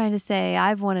 You're trying to say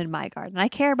I've wanted my garden. I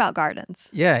care about gardens.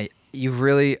 Yeah.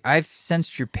 I've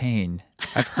sensed your pain.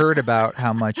 I've heard about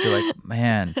how much you're like,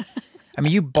 man. I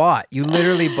mean, you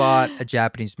literally bought a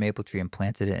Japanese maple tree and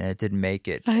planted it, and it didn't make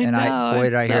it. Boy, did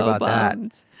I hear about that.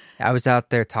 I was out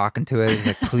there talking to it. I was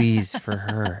like, please, for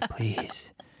her,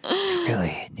 please. She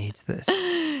really needs this.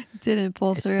 Didn't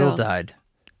pull through. It still died.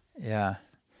 Yeah.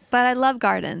 But I love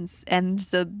gardens. And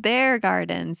so their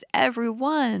gardens,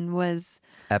 everyone was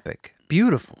epic.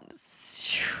 Beautiful.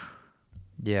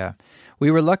 Yeah. We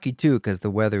were lucky, too, because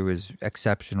the weather was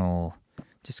exceptional.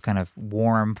 Just kind of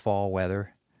warm fall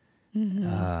weather.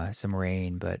 Mm-hmm. Some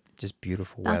rain, but just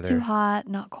beautiful weather. Not too hot,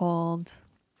 not cold.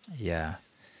 Yeah.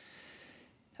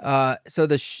 So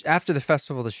after the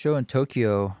festival, the show in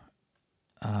Tokyo,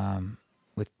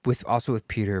 with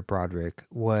Peter Broderick,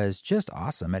 was just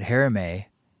awesome at Harame.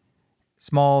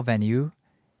 Small venue,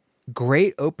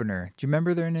 great opener. Do you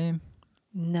remember their name?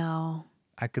 No.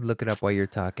 I could look it up while you're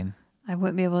talking. I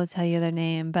wouldn't be able to tell you their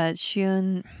name, but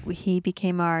Shun, he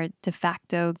became our de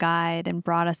facto guide and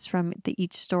brought us from the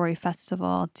Each Story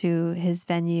Festival to his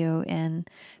venue in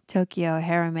Tokyo,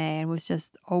 Harame, and was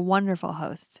just a wonderful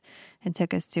host and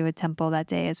took us to a temple that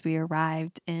day as we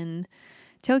arrived in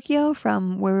Tokyo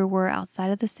from where we were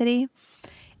outside of the city.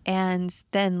 And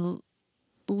then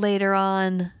later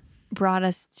on brought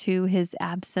us to his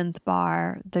absinthe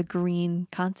bar, the Green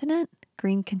Contentment.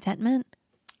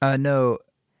 No.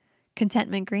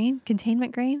 Containment Green?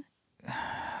 I'll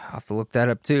have to look that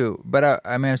up too. But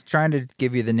I was trying to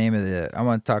give you the name of I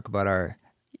want to talk about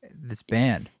this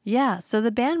band. Yeah. So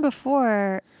the band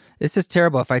before. This is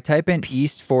terrible. If I type in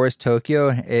East Forest,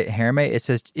 Tokyo, Harame, it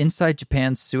says Inside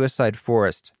Japan's Suicide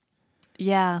Forest.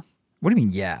 Yeah. What do you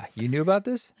mean, yeah? You knew about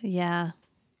this? Yeah.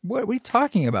 What are you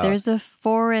talking about? There's a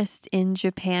forest in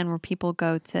Japan where people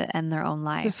go to end their own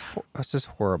life. This is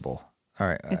horrible. All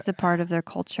right. It's a part of their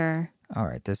culture. All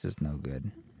right, this is no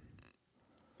good.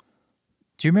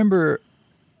 Do you remember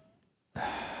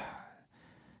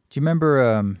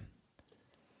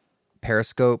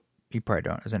Periscope? You probably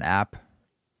don't. It was an app.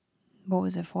 What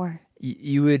was it for?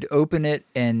 You would open it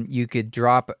and you could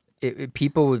drop it.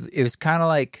 It was kind of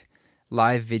like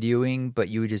live videoing, but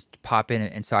you would just pop in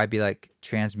it. And so I'd be like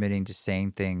transmitting, just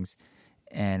saying things,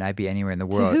 and I'd be anywhere in the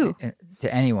world. To who?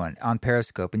 To anyone on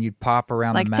Periscope, and you'd pop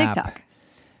around the map. Like TikTok?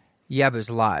 Yeah, but it was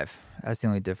live. That's the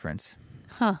only difference.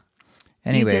 Huh.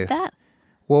 Anyway. You did that?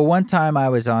 Well, one time I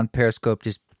was on Periscope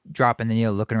just dropping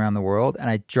looking around the world, and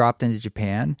I dropped into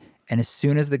Japan, and as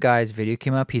soon as the guy's video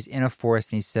came up, he's in a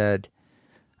forest, and he said,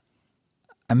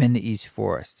 I'm in the East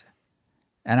Forest.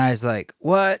 And I was like,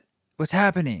 what? What's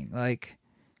happening? Like,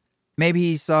 maybe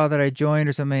he saw that I joined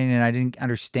or something, and I didn't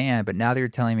understand, but now that you're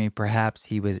telling me perhaps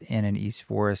he was in an East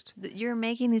Forest. You're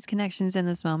making these connections in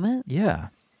this moment? Yeah.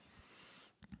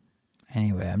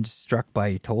 Anyway, I'm just struck by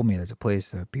you told me there's a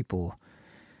place where people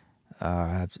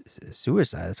have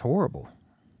suicide. It's horrible.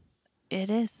 It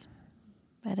is.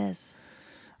 It is.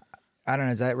 I don't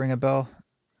know. Does that ring a bell?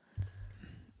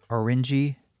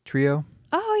 Orinji Trio?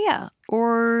 Oh, yeah.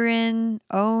 Onigiri?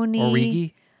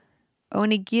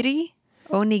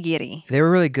 Onigiri. They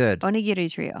were really good.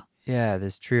 Onigiri Trio. Yeah,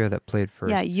 this trio that played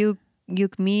first. Yeah,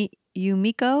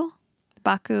 Yumiko,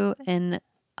 Baku, and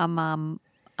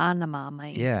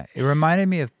Anamamai. Yeah, it reminded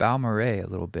me of Balmorhea a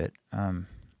little bit.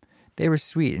 They were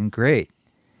sweet and great.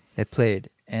 They played.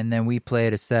 And then we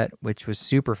played a set, which was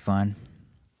super fun.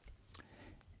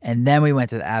 And then we went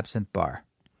to the Absinthe Bar.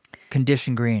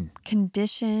 Condition Green.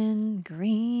 Condition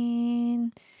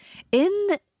Green.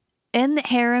 In the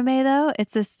Harame, though,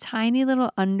 it's this tiny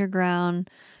little underground,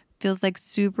 feels like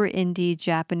super indie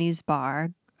Japanese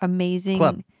bar.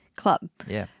 Amazing club.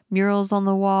 Yeah. Murals on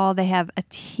the wall. They have a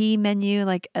tea menu,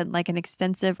 like an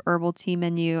extensive herbal tea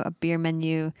menu, a beer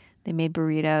menu. They made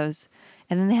burritos.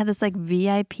 And then they had this like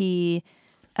VIP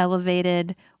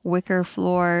elevated wicker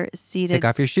floor seated. Take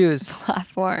off your shoes.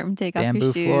 Platform. Take off Bamboo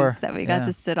your shoes floor. that we got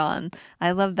to sit on.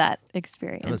 I love that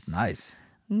experience. It was nice.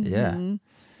 Mm-hmm. Yeah.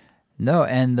 No,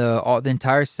 and the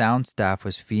entire sound staff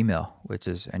was female, which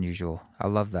is unusual. I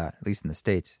love that, at least in the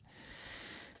States.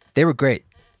 They were great.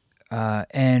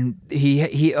 And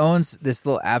he owns this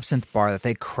little absinthe bar that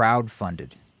they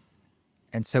crowdfunded.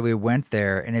 And so we went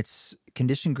there, and it's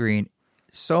Condition Green.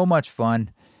 So much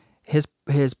fun.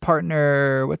 His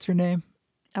partner, what's her name?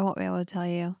 I won't be able to tell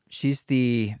you. She's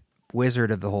the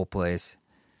wizard of the whole place.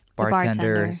 The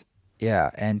bartender.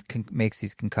 Yeah, and makes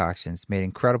these concoctions, made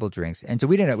incredible drinks. And so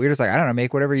we didn't know. We were just like, I don't know,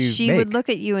 make whatever you make. She would look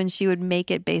at you and she would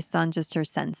make it based on just her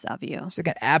sense of you. She's like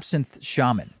an absinthe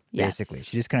shaman, basically. Yes.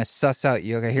 She just kind of suss out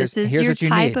you. Okay, here's your what you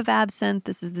type need. of absinthe.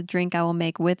 This is the drink I will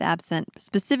make with absinthe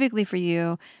specifically for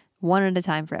you, one at a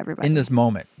time for everybody. In this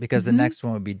moment, because the next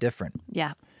one would be different.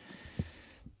 Yeah.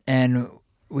 And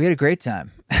we had a great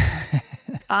time.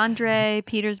 Andre,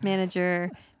 Peter's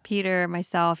manager, Peter,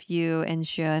 myself, you, and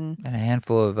Shun. And a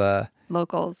handful of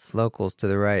locals to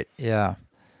the right, yeah.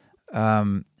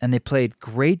 And they played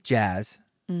great jazz,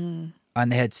 and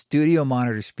they had studio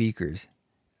monitor speakers.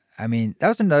 I mean, that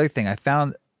was another thing I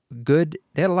found good.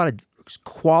 They had a lot of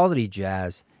quality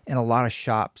jazz in a lot of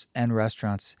shops and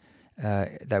restaurants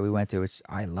that we went to, which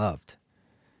I loved.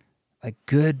 Like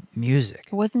good music.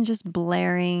 It wasn't just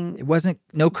blaring. It wasn't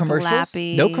no commercials.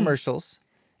 No commercials.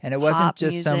 And it wasn't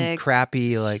just music, some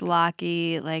crappy like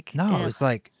schlocky like no, it was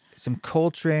like some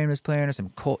Coltrane was playing or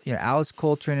some Alice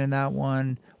Coltrane in that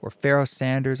one, or Pharoah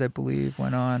Sanders, I believe,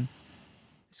 went on.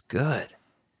 It's good.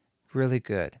 Really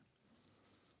good.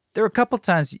 There were a couple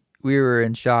times we were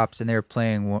in shops and they were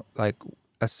playing like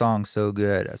a song so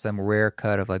good, some rare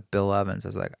cut of like Bill Evans. I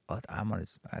was like, oh, I'm gonna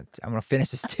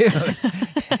finish this tune.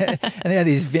 And they had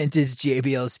these vintage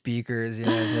JBL speakers. It's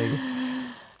like,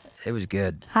 it was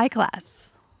good. High class.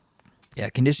 Yeah,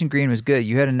 Condition Green was good.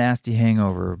 You had a nasty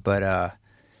hangover, but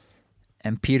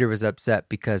and Peter was upset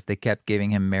because they kept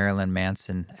giving him Marilyn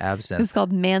Manson absinthe. It was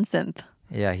called Mansynth.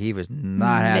 Yeah, he was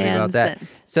not happy about that.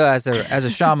 So as a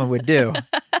shaman would do,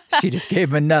 she just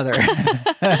gave him another.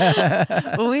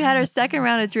 When we had our second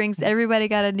round of drinks, everybody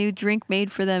got a new drink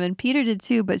made for them, and Peter did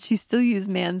too, but she still used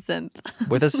Mansynth.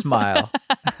 With a smile.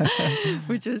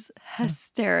 Which was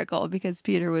hysterical because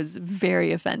Peter was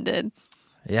very offended.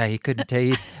 Yeah, he couldn't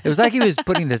take it was like he was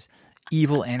putting this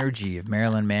evil energy of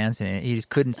Marilyn Manson in it. He just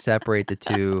couldn't separate the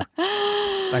two.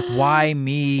 Like, why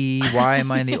me? Why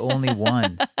am I the only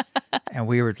one? And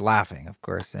we were laughing, of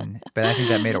course, but I think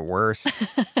that made it worse.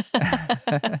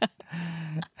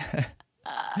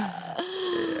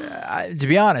 To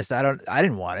be honest, I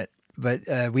didn't want it, but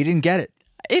we didn't get it.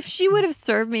 If she would have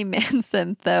served me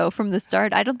Mansynth, though, from the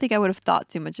start, I don't think I would have thought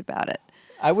too much about it.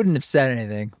 I wouldn't have said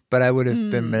anything, but I would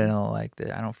have been like,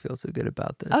 I don't feel so good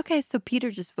about this. Okay, so Peter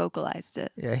just vocalized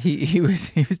it. Yeah, he was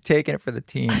taking it for the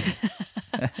team.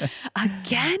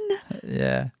 Again?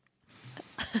 Yeah.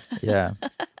 Yeah.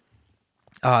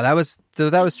 Oh, that was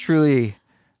truly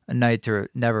a night to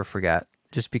never forget.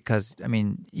 Just because, I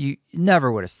mean, you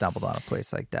never would have stumbled on a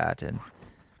place like that, and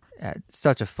had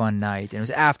such a fun night. And it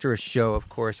was after a show, of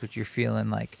course, which you're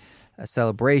feeling like a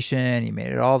celebration. You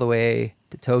made it all the way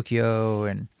to Tokyo,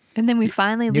 and then we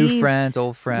finally new leave. friends,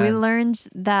 old friends. We learned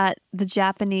that the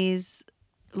Japanese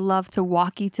love to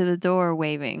walk you to the door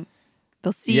waving.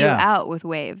 They'll see you out with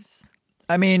waves.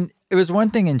 I mean, it was one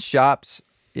thing in shops,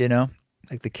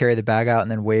 like to carry the bag out and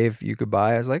then wave you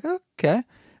goodbye. I was like, okay.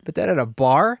 But then at a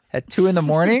bar at 2 a.m,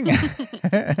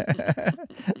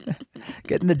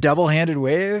 getting the double-handed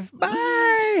wave.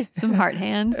 Bye. Some heart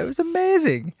hands. It was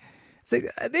amazing. It's like,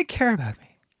 they care about me.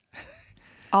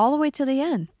 All the way to the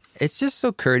end. It's just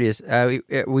so courteous.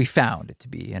 We found it to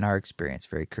be, in our experience,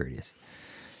 very courteous.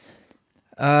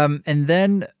 And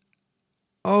then,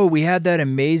 we had that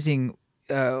amazing.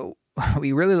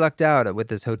 We really lucked out with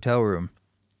this hotel room,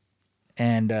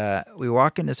 and we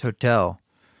walk in this hotel.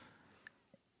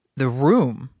 The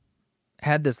room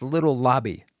had this little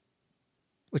lobby,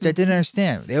 which I didn't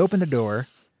understand. They opened the door,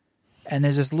 and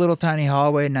there's this little tiny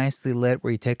hallway, nicely lit,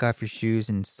 where you take off your shoes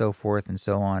and so forth and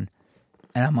so on.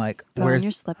 And I'm like, on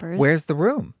your slippers. Where's the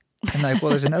room? I'm like,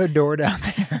 well, there's another door down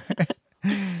there.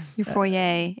 Your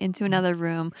foyer into another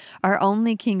room. Our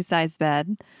only king-size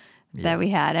bed that we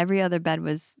had. Every other bed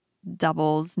was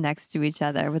doubles next to each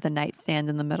other with a nightstand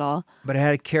in the middle. But it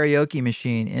had a karaoke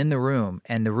machine in the room,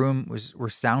 and the room were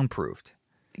soundproofed.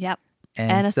 Yep.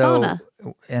 And a sauna.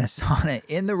 And a sauna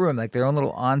in the room, like their own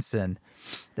little onsen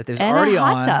that there's and already a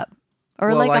hot on. tub.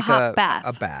 Or like a hot bath.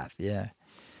 A bath, yeah.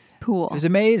 Pool. It was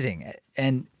amazing.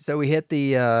 And so we hit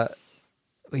the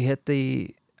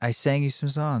I sang you some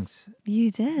songs.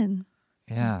 You did.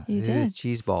 Yeah. You it did. was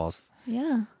cheese balls.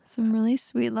 Yeah. Some really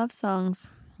sweet love songs.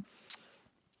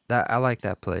 I like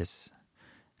that place.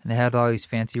 And they had all these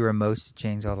fancy remotes to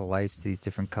change all the lights to these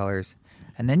different colors.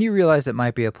 And then you realize it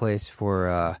might be a place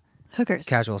for hookers.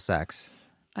 Casual sex.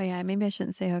 Oh, yeah. Maybe I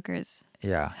shouldn't say hookers.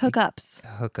 Yeah. Hookups.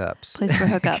 Place for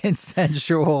hookups.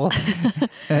 Consensual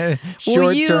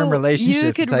short-term relationships.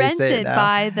 You could rent it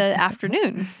by the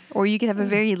afternoon. Or you could have a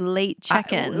very late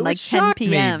check-in, like 10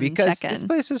 p.m. me because check-in. this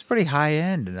place was pretty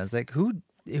high-end. And I was like, who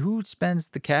spends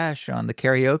the cash on the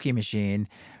karaoke machine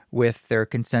with their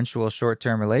consensual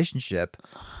short-term relationship?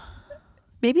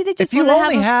 Maybe they just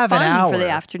want to have fun for the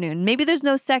afternoon. Maybe there's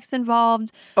no sex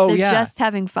involved. They're just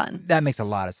having fun. That makes a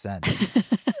lot of sense.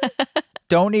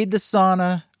 Don't need the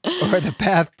sauna or the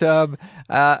bathtub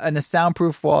and the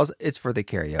soundproof walls. It's for the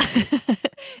karaoke.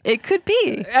 It could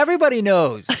be. Everybody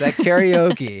knows that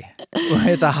karaoke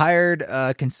with a hired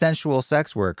consensual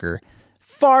sex worker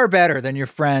far better than your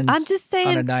friends. I'm just saying,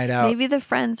 on a night out. Maybe the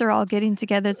friends are all getting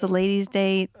together. It's a ladies'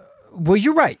 date. Well,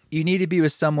 you're right. You need to be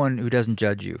with someone who doesn't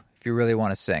judge you if you really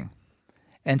want to sing.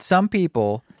 And some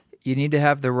people, you need to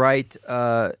have the right,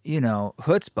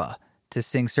 chutzpah to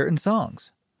sing certain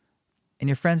songs. And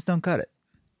your friends don't cut it.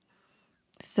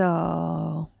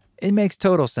 So it makes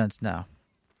total sense now.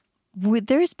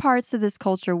 There's parts of this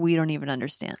culture we don't even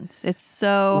understand. It's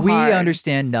so We hard.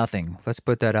 understand nothing. Let's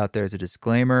put that out there as a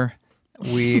disclaimer.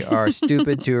 We are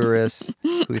stupid tourists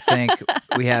who think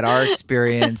we had our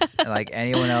experience like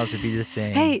anyone else would be the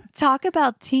same. Hey, talk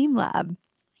about Team Lab.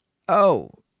 Oh,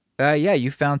 yeah,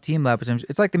 you found Team Lab.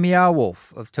 It's like the Meow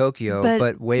Wolf of Tokyo,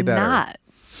 but way better. Not.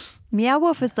 Meow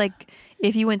Wolf is like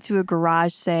if you went to a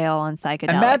garage sale on psychedelics.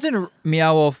 Imagine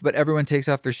Meow Wolf, but everyone takes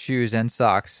off their shoes and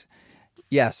socks.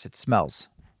 Yes, it smells.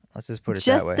 Let's just put it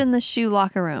that way. Just in the shoe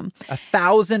locker room.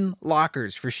 1,000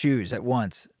 lockers for shoes at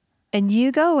once. And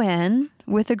you go in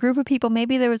with a group of people.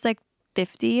 Maybe there was like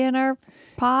 50 in our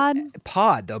pod.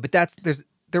 Though, but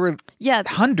there were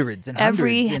hundreds and hundreds.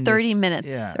 Every 30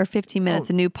 minutes or 15 minutes,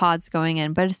 a new pod's going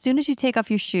in. But as soon as you take off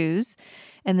your shoes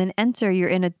and then enter, you're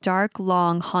in a dark,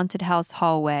 long, haunted house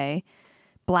hallway,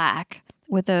 black,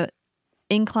 with a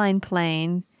inclined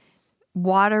plane,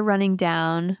 water running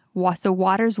down. So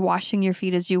water's washing your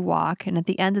feet as you walk. And at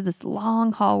the end of this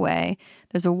long hallway,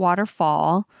 there's a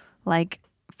waterfall, like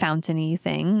fountain-y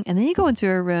thing. And then you go into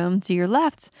a room to your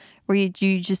left where you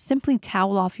just simply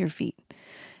towel off your feet.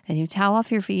 And you towel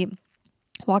off your feet,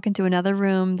 walk into another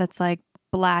room that's like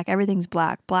black. Everything's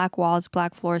black. Black walls,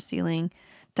 black floor, ceiling,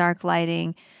 dark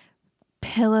lighting,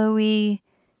 pillowy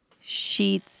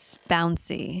sheets,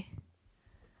 bouncy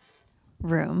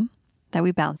room that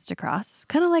we bounced across.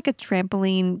 Kind of like a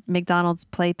trampoline McDonald's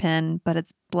playpen, but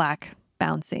it's black,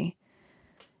 bouncy.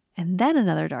 And then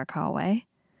another dark hallway.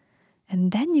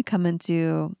 And then you come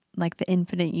into like the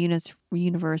infinite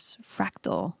universe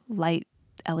fractal light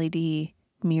LED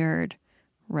mirrored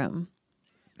room.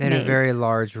 They had a very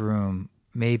large room,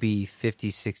 maybe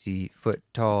 50, 60 foot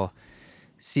tall,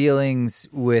 ceilings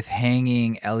with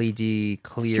hanging LED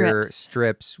clear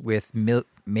strips with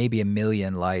maybe 1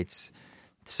 million lights.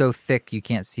 So thick you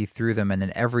can't see through them. And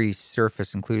then every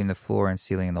surface, including the floor and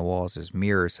ceiling and the walls, is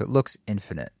mirrors. So it looks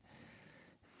infinite.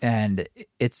 And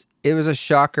it was a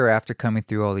shocker after coming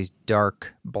through all these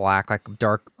dark,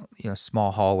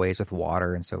 small hallways with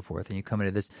water and so forth. And you come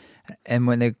into this, and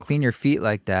when they clean your feet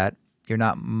like that, you're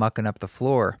not mucking up the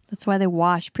floor. That's why they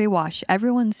pre-wash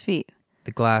everyone's feet.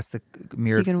 The glass, the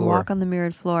mirrored floor. So you can walk on the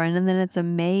mirrored floor, and then it's a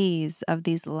maze of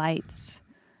these lights.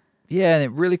 Yeah,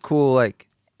 and really cool, like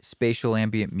spatial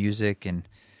ambient music, and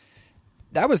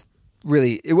that was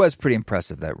it was pretty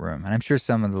impressive, that room. And I'm sure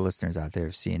some of the listeners out there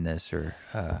have seen this, or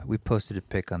we posted a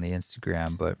pic on the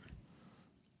Instagram, but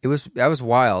that was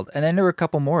wild. And then there were a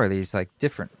couple more of these like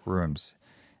different rooms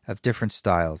of different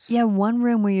styles. Yeah, one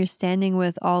room where you're standing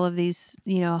with all of these,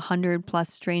 100+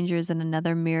 strangers in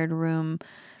another mirrored room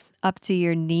up to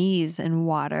your knees in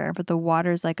water, but the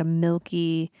water's like a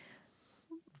milky...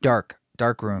 Dark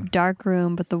room. Dark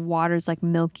room, but the water's like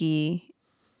milky.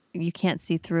 You can't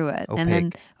see through it. Opaque. And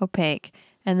then opaque.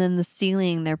 And then the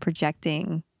ceiling, they're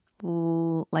projecting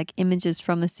like images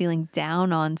from the ceiling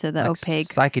down onto the like opaque,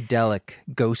 psychedelic,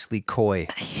 ghostly koi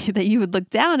that you would look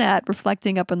down at,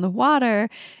 reflecting up in the water.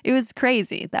 It was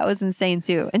crazy. That was insane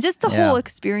too. And just the whole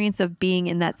experience of being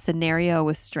in that scenario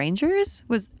with strangers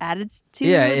was added to.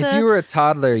 Yeah, if you were a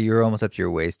toddler, you were almost up to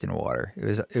your waist in water.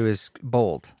 It was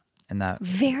bold. And that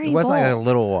very it wasn't bold. like a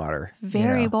little water.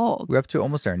 Very bold. We were up to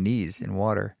almost our knees in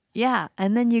water. Yeah,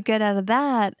 and then you get out of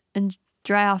that and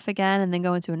dry off again, and then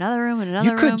go into another room and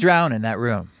another room. You could drown in that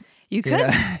room. You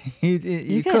could.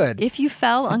 You could. If you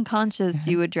fell unconscious,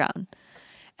 you would drown.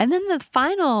 And then the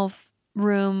final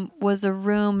room was a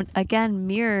room, again,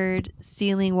 mirrored,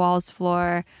 ceiling, walls,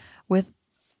 floor, with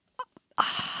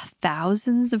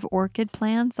thousands of orchid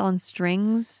plants on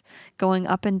strings going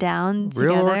up and down together.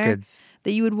 Real orchids.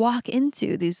 That you would walk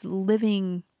into, these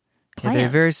living plants. Yeah, they're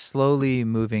very slowly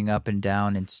moving up and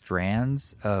down in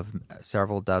strands of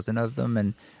several dozen of them.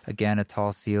 And again, a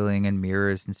tall ceiling and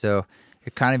mirrors. And so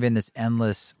you're kind of in this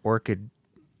endless orchid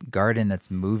garden that's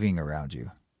moving around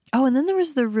you. Oh, and then there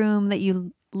was the room that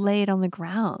you laid on the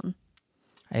ground.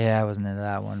 Yeah, I wasn't into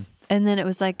that one. And then it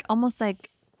was like almost like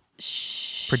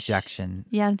projection.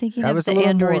 Yeah, I'm thinking that of was the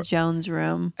Android Jones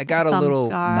room. I got a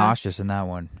little nauseous in that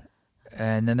one.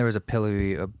 And then there was a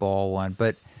ball one.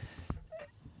 But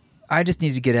I just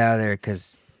needed to get out of there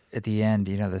because at the end,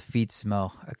 the feet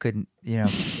smell. I couldn't,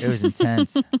 it was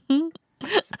intense.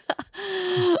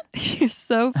 You're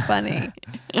so funny.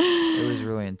 It was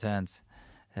really intense.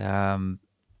 But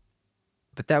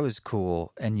that was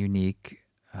cool and unique.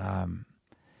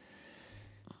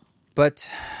 But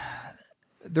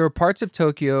there were parts of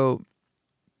Tokyo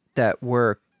that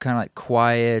were kind of like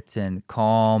quiet and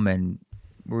calm, and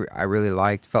I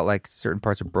really felt like certain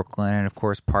parts of Brooklyn, and of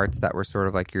course parts that were sort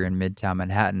of like you're in Midtown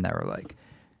Manhattan that were like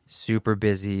super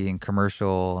busy and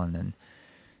commercial, and then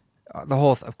the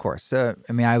whole, of course. My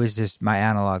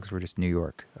analogs were just New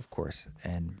York, of course,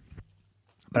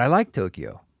 but I liked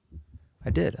Tokyo. I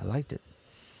did. I liked it.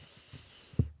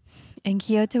 In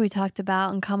Kyoto, we talked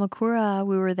about. In Kamakura,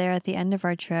 we were there at the end of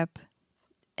our trip,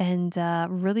 and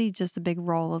really just a big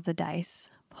roll of the dice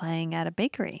playing at a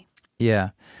bakery. Yeah.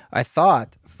 I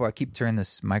thought, before I keep turning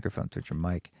this microphone towards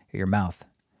your mouth.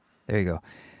 There you go.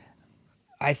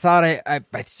 I thought I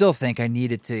still think I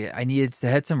needed to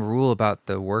had some rule about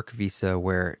the work visa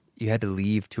where you had to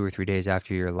leave 2 or 3 days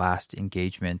after your last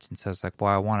engagement. And so I was like,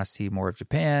 well, I want to see more of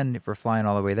Japan if we're flying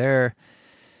all the way there.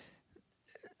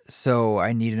 So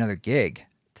I need another gig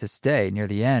to stay near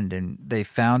the end. And they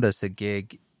found us a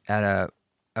gig at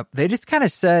they just kind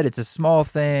of said it's a small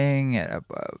thing at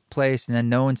a place, and then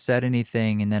no one said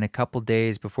anything. And then a couple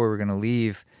days before we were going to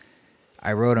leave,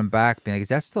 I wrote them back being like, is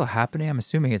that still happening? I'm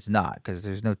assuming it's not because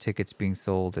there's no tickets being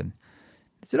sold. And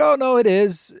I said, oh, no, it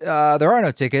is. There are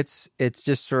no tickets. It's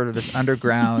just sort of this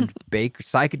underground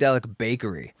psychedelic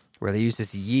bakery where they use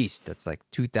this yeast that's like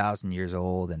 2,000 years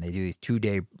old, and they do these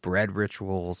 2-day bread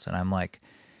rituals. And I'm like,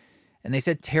 and they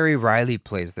said Terry Riley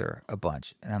plays there a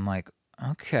bunch. And I'm like,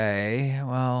 okay,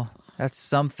 well, that's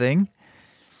something.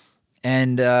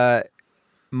 And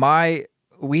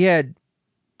we had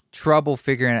trouble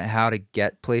figuring out how to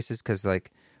get places because, like,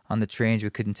 on the trains we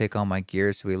couldn't take all my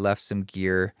gear, so we left some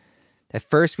gear. At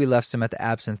first, we left some at the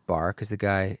Absinthe Bar because the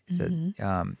guy said,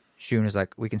 Shun was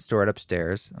like, we can store it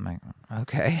upstairs. I'm like,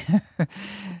 okay.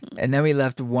 And then we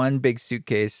left one big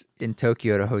suitcase in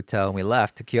Tokyo at a hotel, and we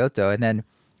left to Kyoto. And then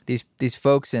these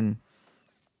folks in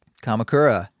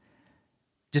Kamakura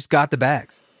just got the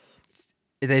bags.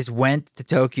 They just went to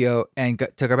Tokyo and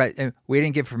took our bags. And we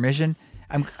didn't get permission.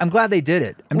 I'm glad they did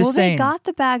it. I'm just saying. Well, they got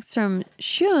the bags from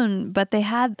Shun, but they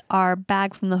had our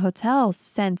bag from the hotel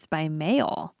sent by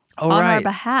mail on our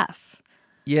behalf.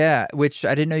 Yeah, which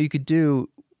I didn't know you could do.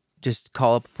 Just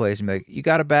call up a place and be like, you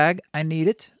got a bag? I need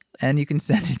it. And you can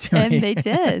send it to me. And they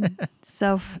did.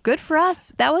 So good for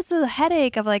us. That was the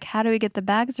headache of like, how do we get the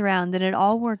bags around? And it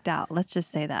all worked out. Let's just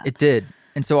say that. It did.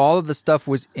 And so all of the stuff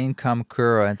was in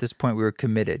Kamakura. At this point, we were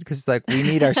committed because it's like, we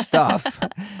need our stuff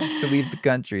to leave the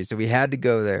country. So we had to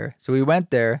go there. So we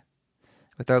went there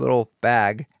with our little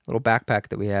backpack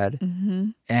that we had. Mm-hmm.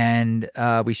 And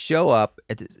we show up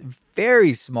at this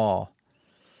very small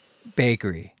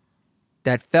bakery.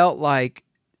 that felt like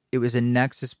it was a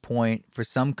nexus point for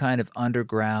some kind of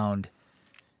underground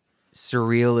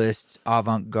surrealist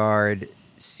avant-garde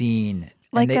scene.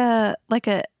 Like a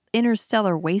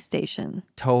interstellar way station.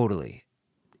 Totally.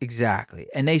 Exactly.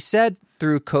 And they said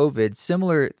through COVID,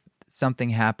 similar something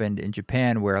happened in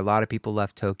Japan where a lot of people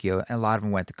left Tokyo and a lot of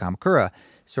them went to Kamakura.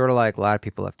 Sort of like a lot of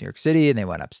people left New York City and they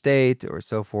went upstate or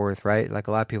so forth, right? Like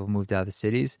a lot of people moved out of the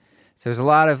cities. So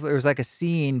there was like a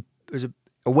scene, it was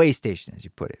a way station, as you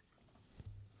put it.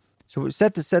 So it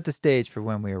set the stage for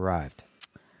when we arrived.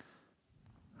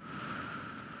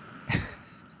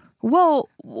 Well,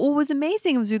 what was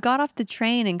amazing was we got off the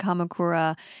train in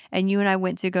Kamakura and you and I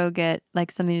went to go get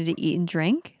like something to eat and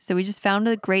drink. So we just found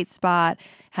a great spot,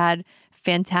 had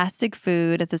fantastic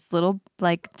food at this little,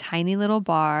 like tiny little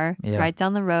bar right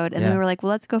down the road. And then we were like, well,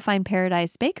 let's go find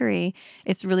Paradise Bakery.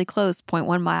 It's really close,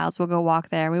 0.1 miles. We'll go walk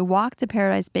there. We walked to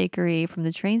Paradise Bakery from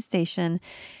the train station.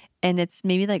 And it's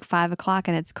maybe like 5 o'clock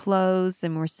and it's closed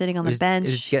and we're sitting on the bench.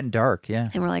 It's getting dark, yeah.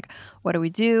 And we're like, what do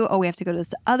we do? Oh, we have to go to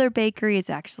this other bakery.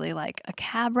 It's actually like a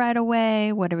cab ride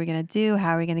away. What are we going to do?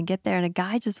 How are we going to get there? And a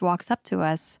guy just walks up to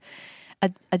us,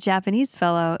 a Japanese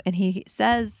fellow, and he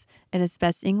says in his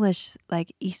best English,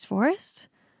 like, East Forest?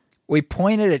 We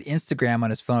pointed at Instagram on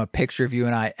his phone, a picture of you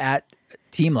and I at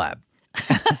Team Lab.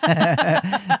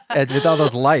 With all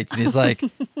those lights. And he's like,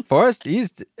 Forest,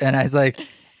 East? And I was like,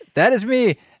 that is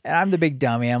me. And I'm the big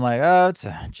dummy. I'm like, oh, it's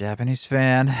a Japanese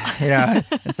fan,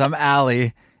 in some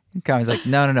alley. He's like,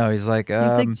 no. He's like,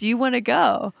 do you want to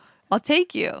go? I'll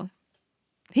take you.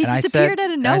 He just appeared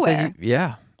out of nowhere. I said,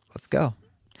 yeah, let's go.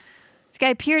 This guy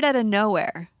appeared out of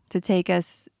nowhere to take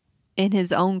us in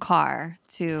his own car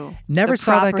to Never the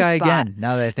saw that guy spot. again,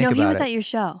 now that I think about it. No, he was at your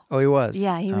show. Oh, he was?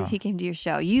 Yeah, he came to your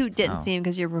show. You didn't see him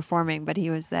because you're performing, but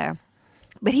he was there.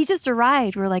 But he just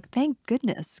arrived. We're like, thank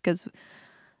goodness, because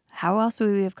how else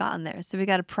would we have gotten there? So we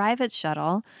got a private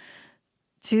shuttle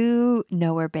to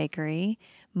Nowhere Bakery.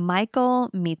 Michael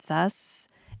meets us.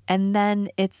 And then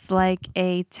it's like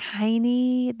the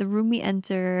room we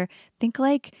enter, think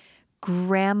like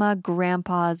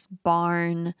grandpa's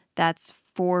barn that's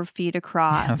 4 feet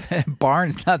across.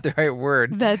 Barn's not the right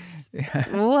word.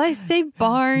 Well, I say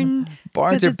barn.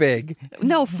 Barns are big.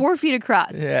 No, 4 feet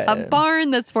across. Yeah, a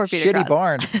barn that's 4 feet Shitty across.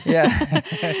 Barn. Yeah.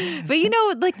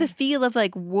 But like the feel of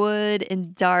like wood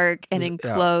and dark and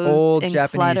enclosed old and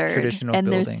Japanese cluttered. traditional and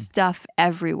building. There's stuff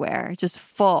everywhere, just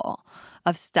full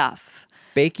of stuff.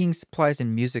 Baking supplies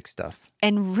and music stuff.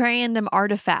 And random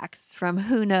artifacts from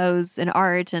who knows and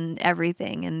art and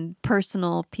everything and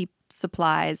personal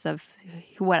supplies of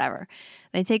whatever.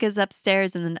 They take us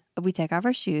upstairs and then we take off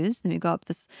our shoes. Then we go up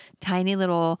this tiny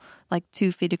little, like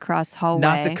 2 feet across hallway.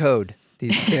 Not the code,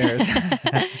 these stairs.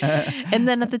 And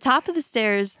then at the top of the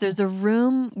stairs, there's a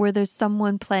room where there's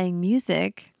someone playing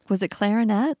music. Was it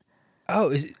clarinet? Oh,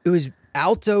 it was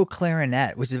alto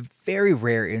clarinet, which is a very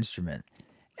rare instrument.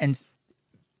 And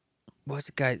what's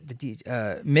the guy? The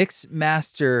DJ, Mix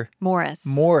Master Morris.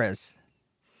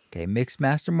 Okay, Mix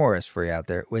Master Morris for you out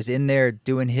there was in there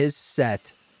doing his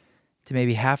set to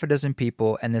maybe half a dozen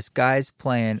people, and this guy's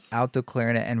playing alto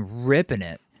clarinet and ripping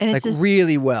it and like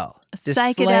really well. Just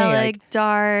psychedelic,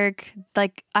 dark.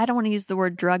 Like I don't want to use the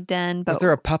word drug den, but was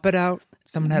there a puppet out?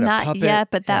 Someone had a puppet. Not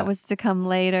yet, but that was to come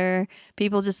later.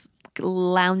 People just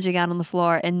lounging out on the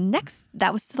floor, and next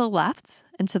that was to the left,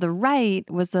 and to the right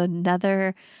was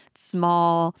another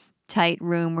small, tight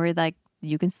room where like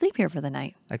you can sleep here for the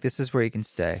night. Like this is where you can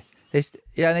stay. And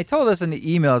they told us in the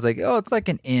emails like, oh, it's like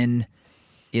an inn,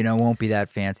 won't be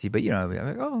that fancy, but I'm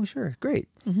like, oh, sure, great.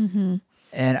 Mm-hmm.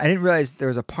 And I didn't realize there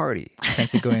was a party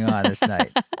essentially going on this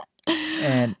night.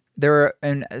 And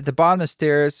at the bottom of the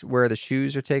stairs where the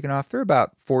shoes are taken off, there are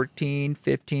about 14,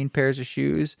 15 pairs of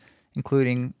shoes,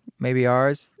 including maybe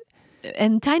ours.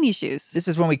 And tiny shoes. This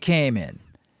is when we came in.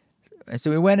 And so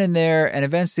we went in there, and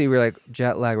eventually we were like,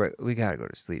 jet lag, we got to go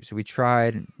to sleep. So we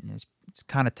tried, and it's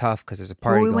kind of tough because there's a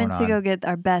party going on. We went to go get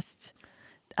our best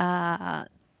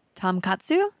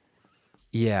tonkatsu.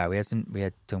 Yeah, we had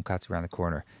tonkatsu around the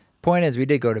corner. Point is, we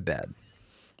did go to bed.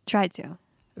 Tried to.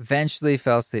 Eventually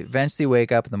fell asleep. Eventually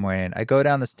wake up in the morning. I go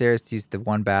down the stairs to use the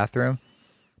one bathroom.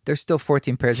 There's still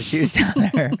 14 pairs of shoes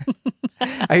down there.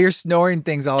 I hear snoring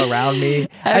things all around me.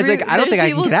 I was like, I don't think I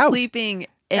can get out. Sleeping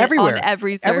everywhere. On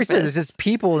every surface. There's just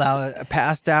people now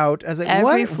passed out. I was like,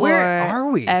 every what? Floor, where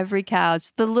are we? Every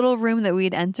couch. The little room that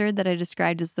we'd entered that I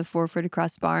described as the 4 foot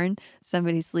across barn,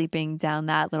 somebody's sleeping down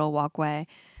that little walkway.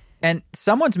 And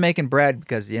someone's making bread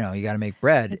because, you got to make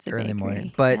bread early in the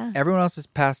morning. But everyone else is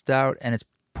passed out and it's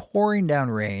pouring down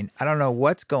rain. I don't know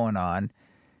what's going on.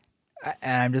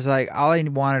 And I'm just like, all I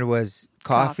wanted was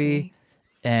coffee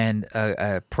and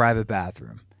a private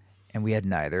bathroom, and we had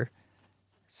neither.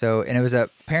 So, and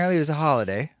apparently it was a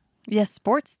holiday. Yes,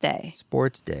 Sports Day.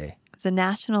 Sports Day. It's a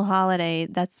national holiday.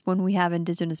 That's when we have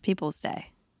Indigenous Peoples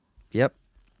Day. Yep.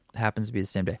 Happens to be the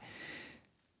same day.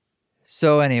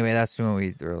 So anyway, that's when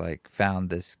we were like found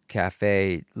this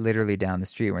cafe literally down the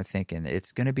street. And we're thinking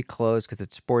it's going to be closed because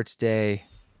it's Sports Day.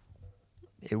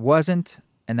 It wasn't.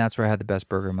 And that's where I had the best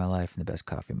burger of my life and the best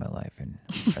coffee of my life. And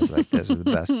I was like, this was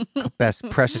the best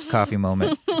precious coffee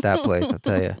moment at that place, I'll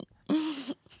tell you.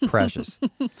 Precious.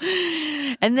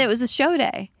 And it was a show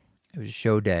day. It was a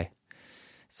show day.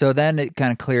 So then it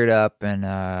kind of cleared up, and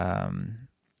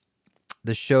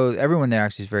the show, everyone there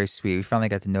actually is very sweet. We finally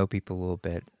got to know people a little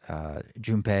bit.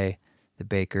 Junpei, the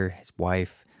baker, his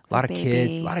wife, a lot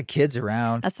of kids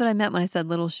around. That's what I meant when I said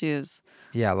little shoes.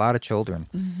 Yeah, a lot of children,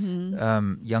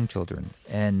 young children.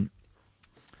 And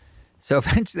so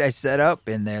eventually I set up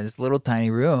in there, this little tiny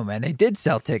room, and they did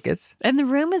sell tickets. And the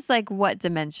room is like what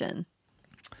dimension?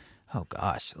 Oh,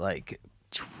 gosh, like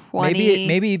 20?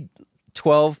 Maybe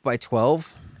 12 by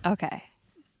 12. Okay.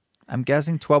 I'm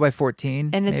guessing 12 by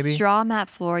 14. And it's maybe. straw mat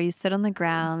floor. You sit on the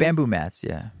ground. Bamboo mats,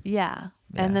 yeah. Yeah.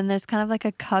 And then there's kind of like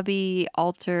a cubby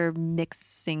altar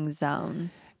mixing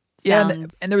zone. Yeah,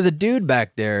 and there was a dude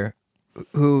back there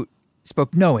who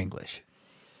spoke no English.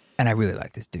 And I really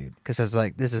liked this dude because I was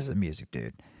like, this is a music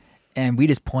dude. And we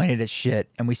just pointed at shit,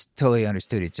 and we totally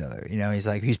understood each other. You know,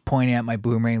 he's pointing at my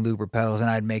boomerang looper pedals, and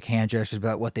I'd make hand gestures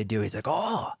about what they do. He's like,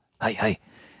 oh, hi.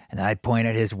 And I'd point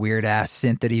at his weird-ass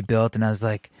synth that he built, and I was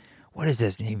like, what is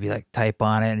this? And he'd be like, type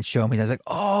on it and show me. And I was like,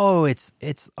 oh, it's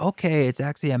okay. It's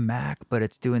actually a Mac, but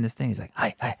it's doing this thing. He's like,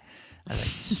 hi. I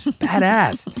was like,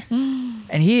 badass.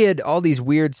 And he had all these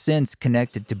weird synths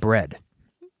connected to bread.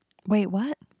 Wait,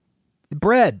 what?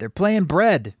 Bread. They're playing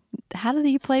bread. How do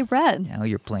you play bread? Now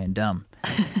you're playing dumb.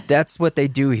 That's what they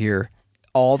do here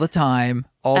all the time,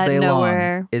 all day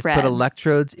long, is put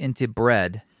electrodes into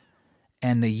bread,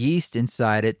 and the yeast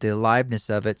inside it, the aliveness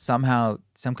of it, somehow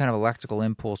some kind of electrical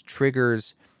impulse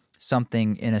triggers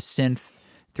something in a synth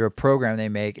through a program they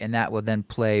make, and that will then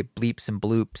play bleeps and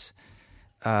bloops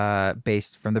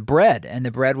based from the bread. And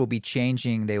the bread will be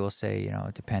changing, they will say, you know,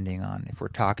 depending on if we're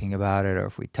talking about it or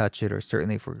if we touch it or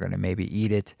certainly if we're going to maybe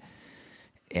eat it.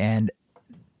 And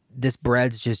this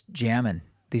bread's just jamming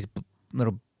these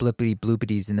little blippity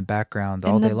bloopities in the background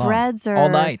all day long. And the breads are all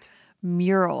night.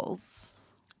 Murals.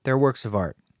 They're works of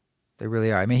art. They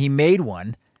really are. I mean, he made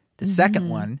one, the second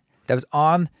one, that was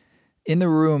in the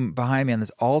room behind me on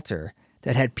this altar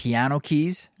that had piano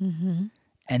keys. Mm-hmm.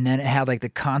 And then it had like the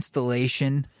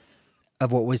constellation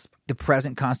of what was the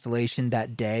present constellation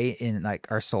that day in like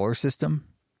our solar system.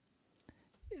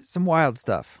 Some wild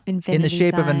stuff. Infinity in the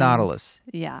shape signs. of a nautilus.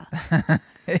 Yeah.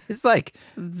 It's like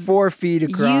 4 feet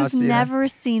across. You've never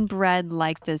seen bread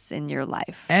like this in your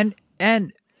life. And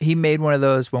he made one of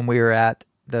those when we were at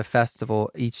the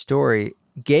festival, Each Story,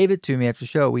 gave it to me after the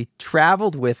show. We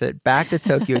traveled with it back to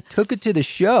Tokyo, took it to the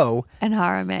show. And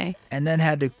Harame. And then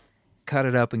had to cut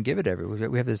it up and give it everywhere.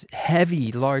 We have this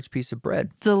heavy, large piece of bread.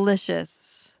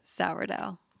 Delicious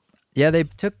sourdough. Yeah, they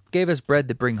gave us bread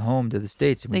to bring home to the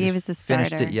States. And they gave us a starter.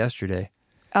 Finished it yesterday.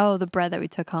 Oh, the bread that we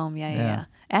took home. Yeah.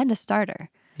 And a starter.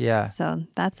 Yeah. So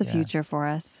that's the future for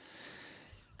us.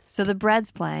 So the bread's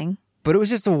playing. But it was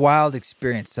just a wild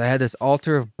experience. I had this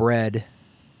altar of bread,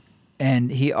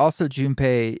 and he also,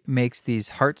 Junpei, makes these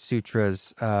heart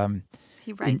sutras.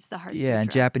 He writes the heart sutra. Yeah, and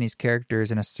Japanese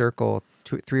characters in a circle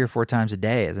 3 or 4 times a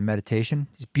day as a meditation.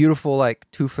 These beautiful,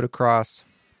 like 2 foot across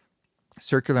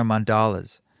circular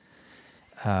mandalas.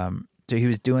 So he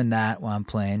was doing that while I'm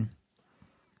playing.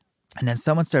 And then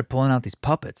someone started pulling out these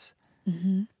puppets.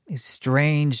 Mm-hmm. These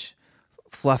strange,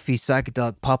 fluffy,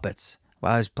 psychedelic puppets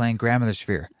while I was playing Grandmother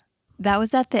Sphere. That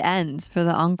was at the end for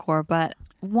the encore, but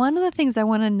one of the things I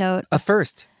want to note... A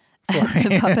first.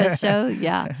 The puppet show,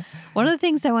 yeah. One of the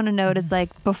things I want to note is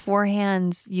like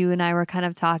beforehand, you and I were kind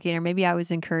of talking, or maybe I was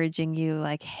encouraging you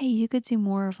like, hey, you could do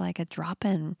more of like a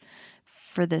drop-in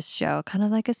for this show, kind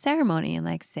of like a ceremony, and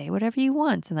like say whatever you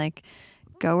want and like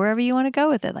go wherever you want to go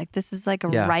with it. Like this is like a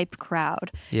ripe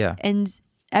crowd. Yeah. And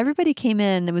everybody came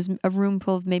in. It was a room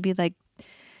full of maybe like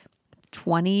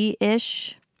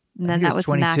 20-ish. And then that was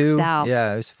 22. Maxed out.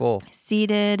 Yeah, it was full.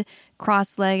 Seated,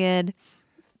 cross-legged,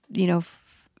 you know,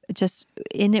 just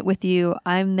in it with you.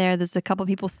 I'm there. There's a couple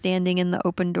people standing in the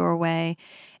open doorway.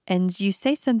 And you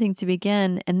say something to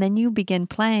begin, and then you begin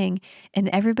playing, and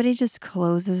everybody just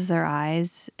closes their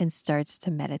eyes and starts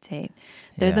to meditate.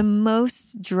 They're the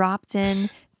most dropped in,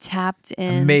 tapped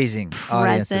in, amazing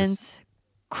present audiences.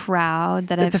 crowd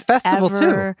that At I've the festival too,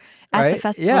 ever at right? the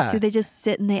festival Yeah. too. They just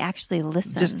sit and they actually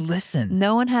listen. Just listen.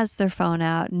 No one has their phone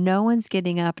out. No one's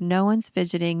getting up. No one's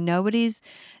fidgeting. Nobody's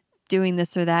doing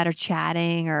this or that or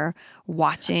chatting or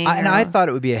watching. And I thought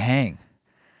it would be a hang.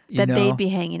 That they'd be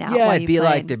hanging out. Yeah, while it'd you be played.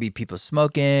 like there'd be people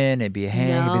smoking. It'd be a hang.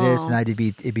 It'd be this,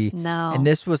 and it'd be. No. And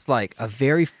this was like a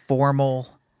very formal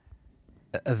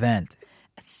event.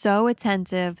 So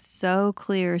attentive, so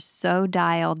clear, so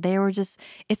dialed. They were just,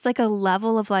 it's like a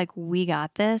level of like, we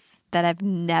got this that I've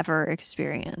never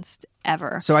experienced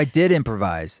ever. So I did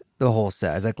improvise the whole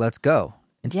set. I was like, let's go.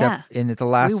 Yeah. And the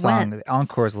last We song, went. the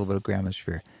encore is a little bit of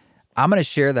Gramosphere. I'm going to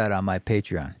share that on my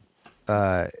Patreon,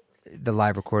 the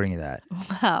live recording of that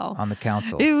Wow. on the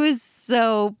council. It was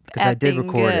so 'Cause I did effing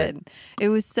record good. It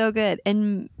was so good.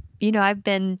 And, you know, I've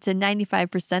been to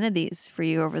 95% of these for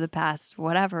you over the past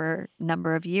whatever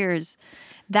number of years.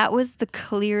 That was the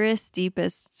clearest,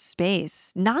 deepest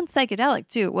space. Non-psychedelic,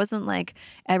 too. It wasn't like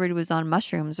everybody was on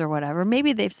mushrooms or whatever.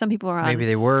 Maybe some people were on Maybe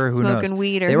they were. Who smoking knows?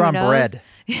 weed or they were who on knows. bread.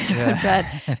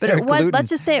 Bread. But it was, Gluten. let's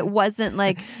just say it wasn't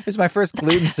like, It was my first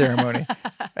gluten ceremony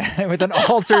with an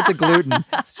altar to gluten,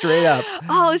 straight up.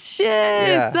 oh shit,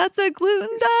 Yeah. that's what gluten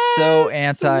does. So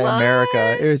anti-America.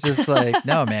 What? It was just like,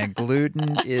 no, man,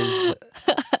 gluten is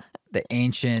the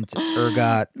ancient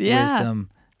ergot wisdom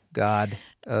god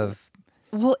of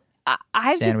Well,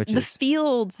 I've just, sandwiches. the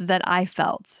fields that I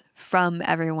felt from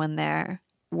everyone there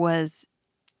was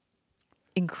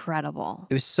incredible.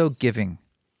 It was so giving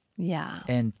Yeah.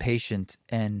 and patient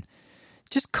and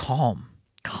just calm.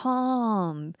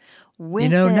 Calm. With You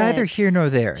know, it. neither here nor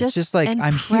there. It's just like, and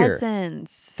I'm here.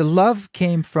 presence. The love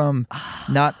came from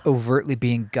not overtly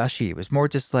being gushy. It was more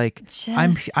just like,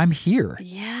 I'm here.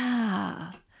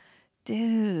 Yeah.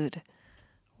 Dude.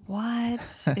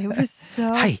 What? It was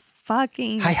so Hi.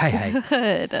 fucking Hi.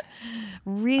 good.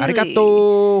 Really.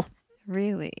 Arigato.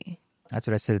 Really. That's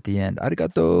what I said at the end.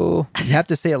 Arigato. You have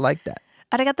to say it like that.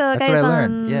 Arigato, That's what I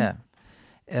learned. Yeah.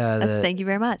 Thank you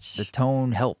very much. The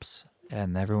tone helps,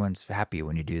 and everyone's happy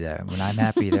when you do that. When I'm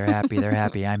happy, they're happy. They're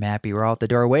happy. I'm happy. We're all at the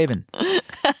door waving, and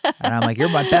I'm like, "You're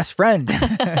my best friend.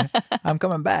 I'm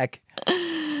coming back."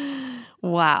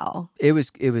 Wow. It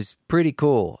was pretty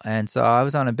cool, and so I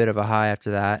was on a bit of a high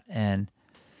after that, and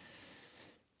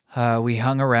we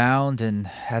hung around and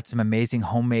had some amazing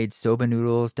homemade soba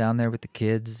noodles down there with the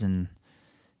kids, and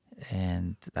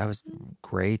that was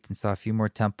great, and saw a few more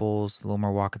temples, a little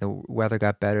more walking. The weather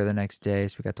got better the next day,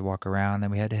 so we got to walk around. Then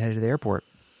we had to head to the airport.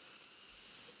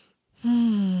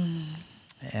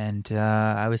 And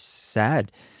I was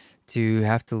sad to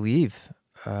have to leave.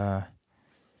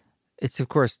 It's, of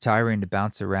course, tiring to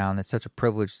bounce around. It's such a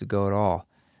privilege to go at all.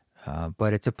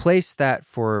 But it's a place that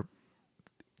for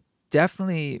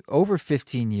definitely over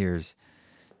 15 years,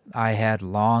 I had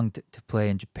longed to play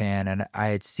in Japan, and I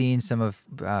had seen some of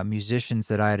musicians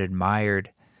that I had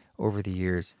admired over the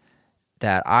years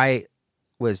that I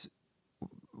was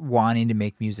wanting to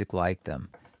make music like them.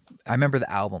 I remember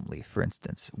the Album Leaf, for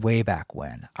instance, way back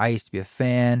when. I used to be a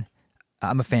fan.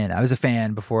 I'm a fan. I was a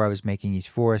fan before I was making East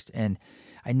Forest, and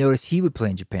I noticed he would play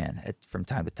in Japan from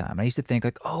time to time. I used to think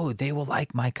like, oh, they will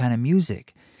like my kind of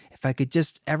music. If I could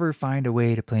just ever find a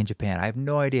way to play in Japan. I have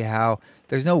no idea how.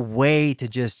 There's no way to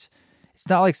just, it's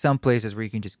not like some places where you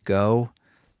can just go.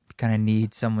 You kind of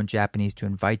need someone Japanese to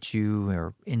invite you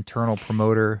or internal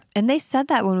promoter. And they said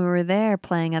that when we were there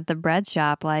playing at the bread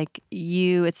shop, like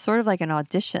it's sort of like an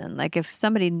audition. Like if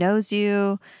somebody knows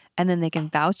you and then they can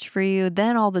vouch for you,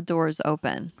 then all the doors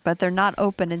open. But they're not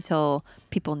open until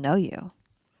people know you.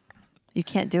 You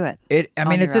can't do it.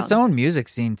 It's its own music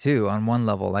scene too. On one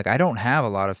level, like I don't have a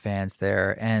lot of fans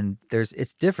there, and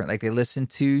it's different. Like they listen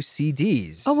to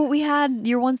CDs. Oh, but we had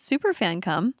your one super fan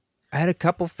come. I had a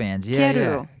couple fans.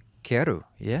 Yeah, Keru.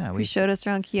 Yeah, We showed us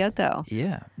around Kyoto.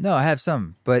 Yeah, no, I have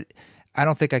some, but I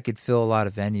don't think I could fill a lot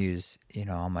of venues,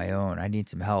 on my own. I need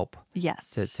some help. Yes,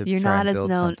 to you're try not and as build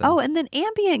known. something. Oh, and then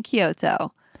ambient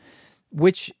Kyoto,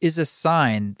 which is a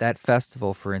sign, that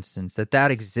festival, for instance, that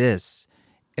exists.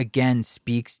 Again,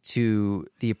 speaks to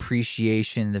the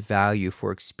appreciation, the value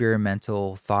for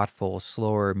experimental, thoughtful,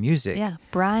 slower music. Yeah,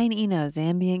 Brian Eno's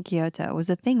Ambient Kyoto was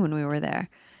a thing when we were there.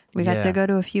 We got to go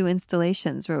to a few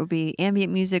installations where it would be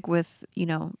ambient music with,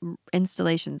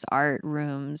 installations, art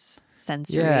rooms,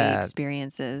 sensory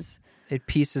experiences. It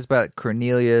pieces about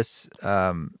Cornelius.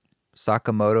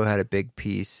 Sakamoto had a big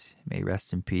piece. May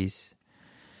rest in peace.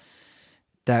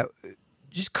 That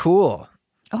just cool.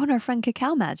 Oh, and our friend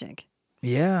Cacao Magic.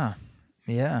 Yeah.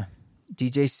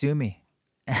 DJ Sumi.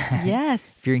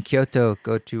 Yes. If you're in Kyoto,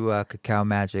 go to Cacao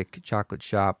Magic Chocolate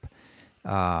Shop.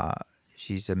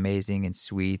 She's amazing and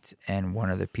sweet, and one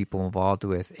of the people involved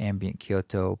with Ambient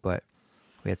Kyoto. But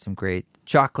we had some great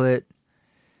chocolate.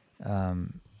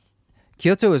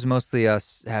 Kyoto was mostly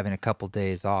us having a couple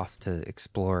days off to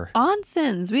explore.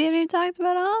 Onsens. We haven't even talked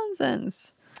about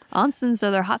onsens. Onsens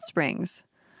are their hot springs.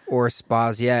 Or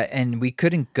spas, yeah. And we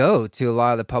couldn't go to a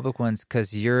lot of the public ones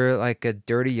because you're like a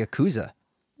dirty Yakuza.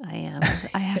 I am.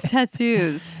 I have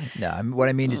tattoos. No, what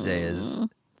I mean to say is,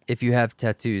 if you have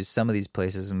tattoos, some of these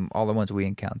places and all the ones we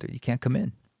encountered, you can't come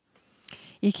in.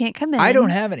 You can't come in. I don't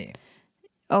have any.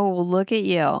 Oh, well, look at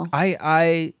you.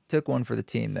 I took one for the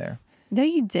team there. No,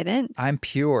 you didn't. I'm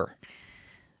pure.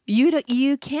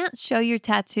 You can't show your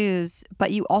tattoos,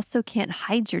 but you also can't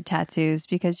hide your tattoos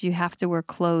because you have to wear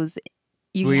clothes.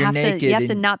 You have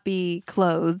to not be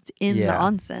clothed in the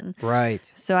onsen.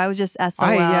 Right. So I was just SOL.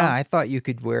 I thought you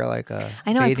could wear like a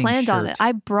I know, I bathing planned on shirt. it.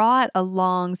 I brought a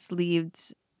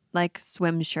long-sleeved like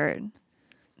swim shirt.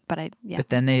 But But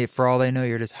then for all they know,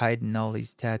 you're just hiding all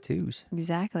these tattoos.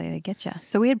 Exactly. They get you.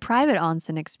 So we had private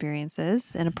onsen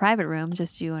experiences in a private room,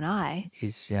 just you and I.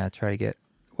 Try to get...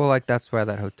 Well, like that's why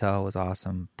that hotel was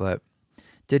awesome, but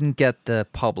didn't get the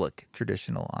public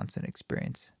traditional onsen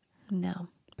experience. No.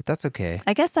 But that's okay.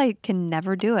 I guess I can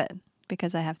never do it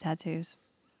because I have tattoos.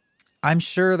 I'm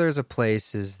sure there's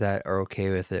places that are okay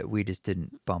with it. We just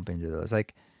didn't bump into those.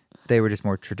 Like, they were just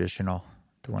more traditional,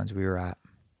 the ones we were at.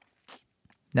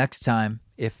 Next time,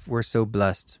 if we're so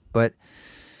blessed. But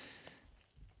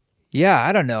yeah,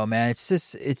 I don't know, man.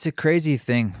 It's a crazy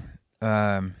thing.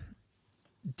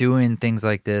 Doing things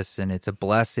like this, and it's a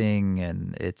blessing,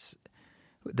 and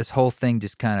this whole thing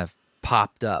just kind of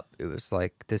popped up. It was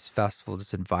like this festival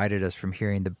just invited us from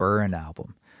hearing the Burren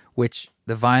album, which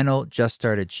the vinyl just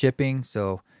started shipping.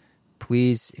 So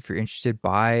please, if you're interested,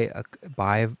 buy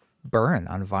Burren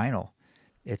on vinyl.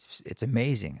 It's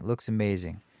amazing. It looks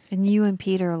amazing. And you and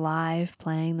Peter live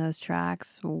playing those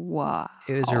tracks. Wow.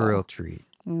 It was a real treat.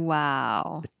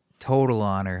 Wow. A total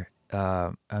honor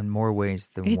in more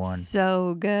ways than one. It's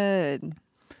so good.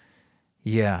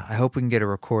 Yeah, I hope we can get a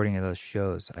recording of those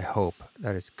shows. I hope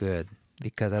that it's good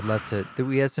because I'd love to.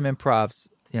 We had some improvs.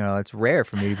 You know, it's rare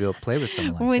for me to be able to play with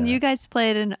someone like that. When you guys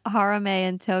played in Harame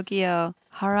in Tokyo,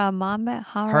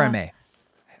 Harame,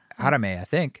 I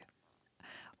think.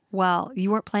 Well,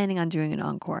 you weren't planning on doing an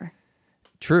encore.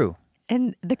 True.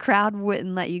 And the crowd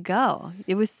wouldn't let you go.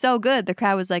 It was so good. The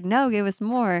crowd was like, no, give us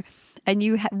more. And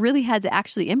you really had to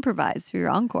actually improvise for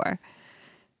your encore.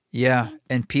 Yeah.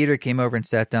 And Peter came over and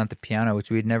sat down at the piano,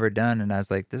 which we'd never done. And I was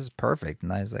like, this is perfect.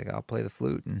 And I was like, I'll play the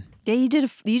flute. And yeah, you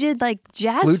did like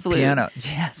jazz flute. Piano.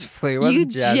 Jazz flute. It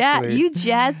wasn't jazz flute. You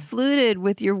jazz fluted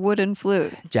with your wooden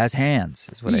flute. Jazz hands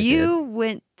is what I did. You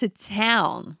went to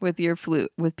town with your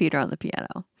flute with Peter on the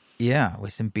piano. Yeah,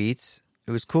 with some beats.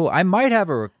 It was cool. I might have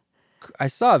I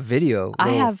saw a video,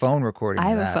 phone recording. I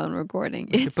have a phone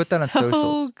recording. You should put that on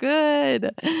socials. So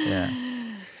good. Yeah.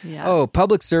 Yeah. Oh,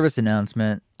 public service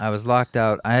announcement. I was locked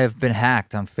out. I have been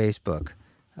hacked on Facebook.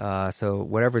 So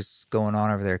whatever's going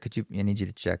on over there, I need you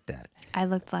to check that. I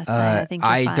looked last night. I think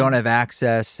you're fine. Don't have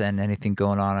access and anything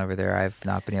going on over there. I've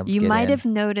not been able to get in. You might have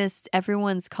noticed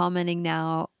everyone's commenting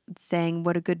now saying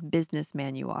what a good businthere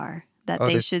you are. That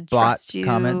they should trust you.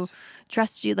 Comments?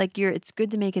 Trust you like it's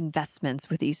good to make investments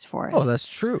with East Forest. Oh,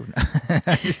 that's true.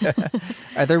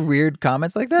 Are there weird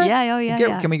comments like that? Yeah,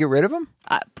 yeah. Can we get rid of them?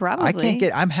 Probably. I can't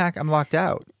get. I'm locked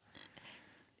out.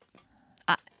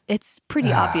 It's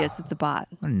pretty obvious it's a bot.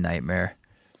 What a nightmare.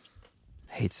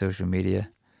 I hate social media.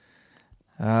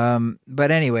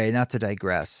 But anyway, not to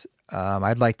digress.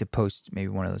 I'd like to post maybe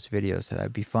one of those videos.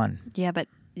 That'd be fun. Yeah, but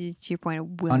to your point,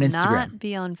 it will on Instagram. not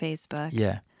be on Facebook.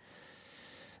 Yeah.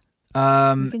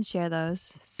 You can share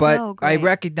those. But so great. I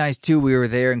recognize too, we were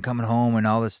there and coming home and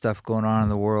all this stuff going on in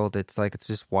the world. It's like it's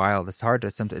just wild. It's hard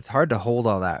to hold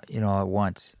all that at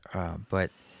once.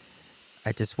 But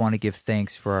I just want to give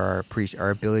thanks for our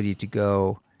ability to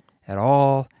go at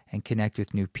all and connect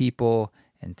with new people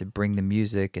and to bring the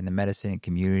music and the medicine and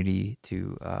community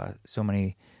to so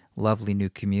many lovely new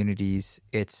communities.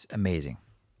 It's amazing.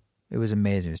 It was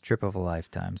amazing. It was a trip of a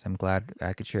lifetime. So I'm glad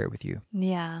I could share it with you.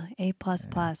 Yeah, A++.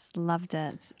 Loved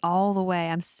it all the way.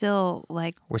 I'm still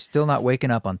like... We're still not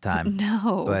waking up on time.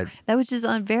 No. But that was just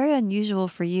very unusual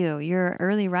for you. You're an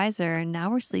early riser, and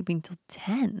now we're sleeping till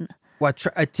 10. Well,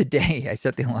 today I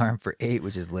set the alarm for 8,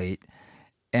 which is late.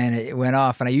 And it went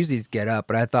off, and I usually just get up.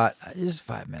 But I thought, just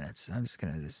 5 minutes. I'm just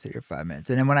going to sit here 5 minutes.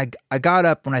 And then when I got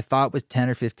up when I thought it was 10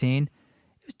 or 15...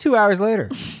 It was 2 hours later.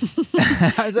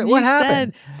 I was like, what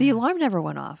happened? Said, the alarm never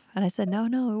went off. And I said, no,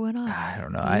 it went off. I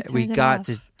don't know. We got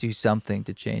to do something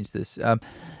to change this.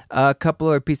 A couple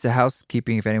other pieces of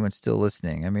housekeeping, if anyone's still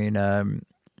listening. I mean,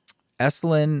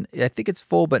 Esalen, I think it's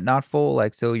full, but not full.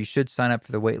 Like, so you should sign up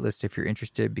for the wait list if you're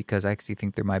interested, because I actually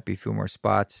think there might be a few more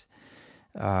spots.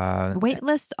 Wait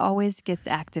list always gets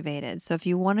activated. So if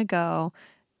you want to go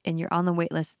and you're on the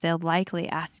wait list, they'll likely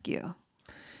ask you.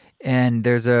 And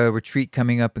there's a retreat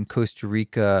coming up in Costa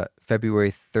Rica,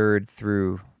 February 3rd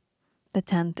through the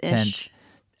 10th-ish.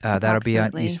 That'll be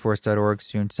on eastforest.org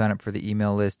soon. Sign up for the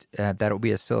email list. That'll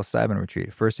be a psilocybin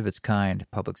retreat, first of its kind,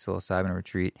 public psilocybin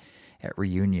retreat at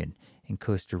Reunion in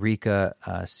Costa Rica,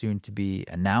 soon to be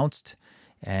announced.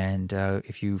 And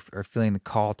if you are feeling the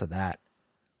call to that,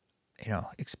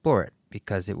 explore it,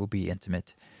 because it will be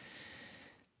intimate.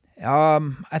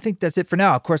 I think that's it for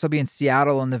now. Of course, I'll be in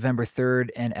Seattle on November 3rd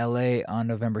and LA on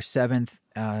November 7th.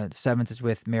 The 7th is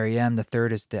with Mary M. The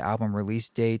 3rd is the album release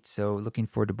date. So looking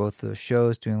forward to both of those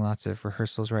shows, doing lots of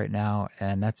rehearsals right now.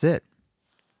 And that's it.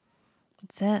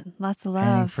 That's it. Lots of love.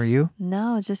 Anything for you?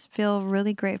 No, just feel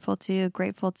really grateful to you.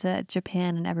 Grateful to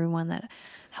Japan and everyone that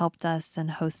helped us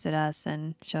and hosted us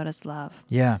and showed us love.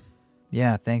 Yeah.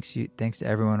 Thanks to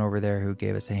everyone over there who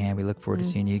gave us a hand. We look forward to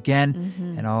seeing you again.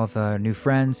 And all of our new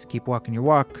friends, keep walking your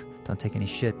walk. Don't take any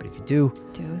shit, but if you do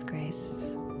it with grace.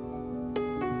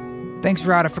 Thanks,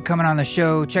 Radha, for coming on the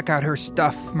show. Check out her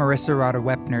stuff,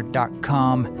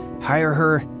 marissaradawepner.com. Hire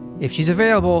her if she's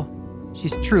available.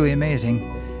 She's truly amazing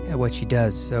at what she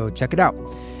does, so check it out.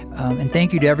 And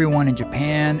thank you to everyone in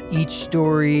Japan, Each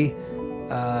Story,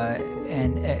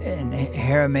 and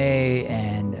Harame,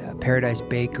 and Paradise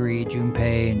Bakery,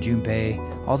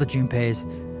 Junpei, all the Junpeis.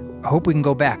 I hope we can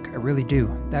go back. I really do.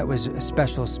 That was a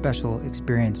special, special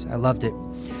experience. I loved it.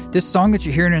 This song that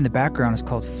you're hearing in the background is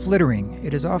called Flittering.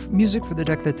 It is off Music for the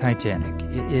Deck of the Titanic.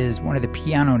 It is one of the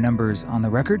piano numbers on the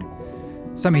record.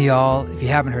 Some of y'all, if you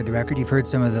haven't heard the record, you've heard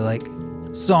some of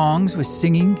the songs with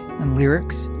singing and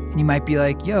lyrics, and you might be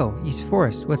like, yo, East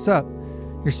Forest, what's up?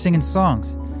 You're singing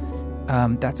songs.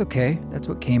 That's okay. That's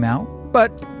what came out.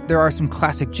 But there are some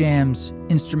classic jams,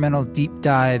 instrumental deep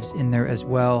dives in there as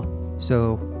well.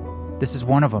 So this is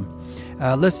one of them.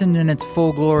 Listen in its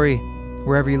full glory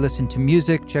wherever you listen to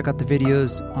music. Check out the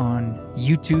videos on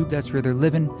YouTube. That's where they're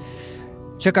living.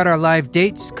 Check out our live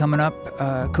dates coming up.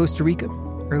 Costa Rica,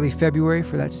 early February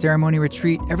for that ceremony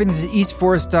retreat. Everything's at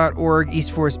eastforest.org,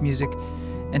 East Forest Music.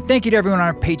 And thank you to everyone on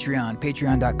our Patreon,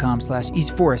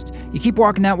 patreon.com/eastforest. You keep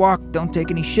walking that walk, don't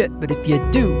take any shit, but if you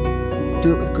do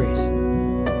it with grace.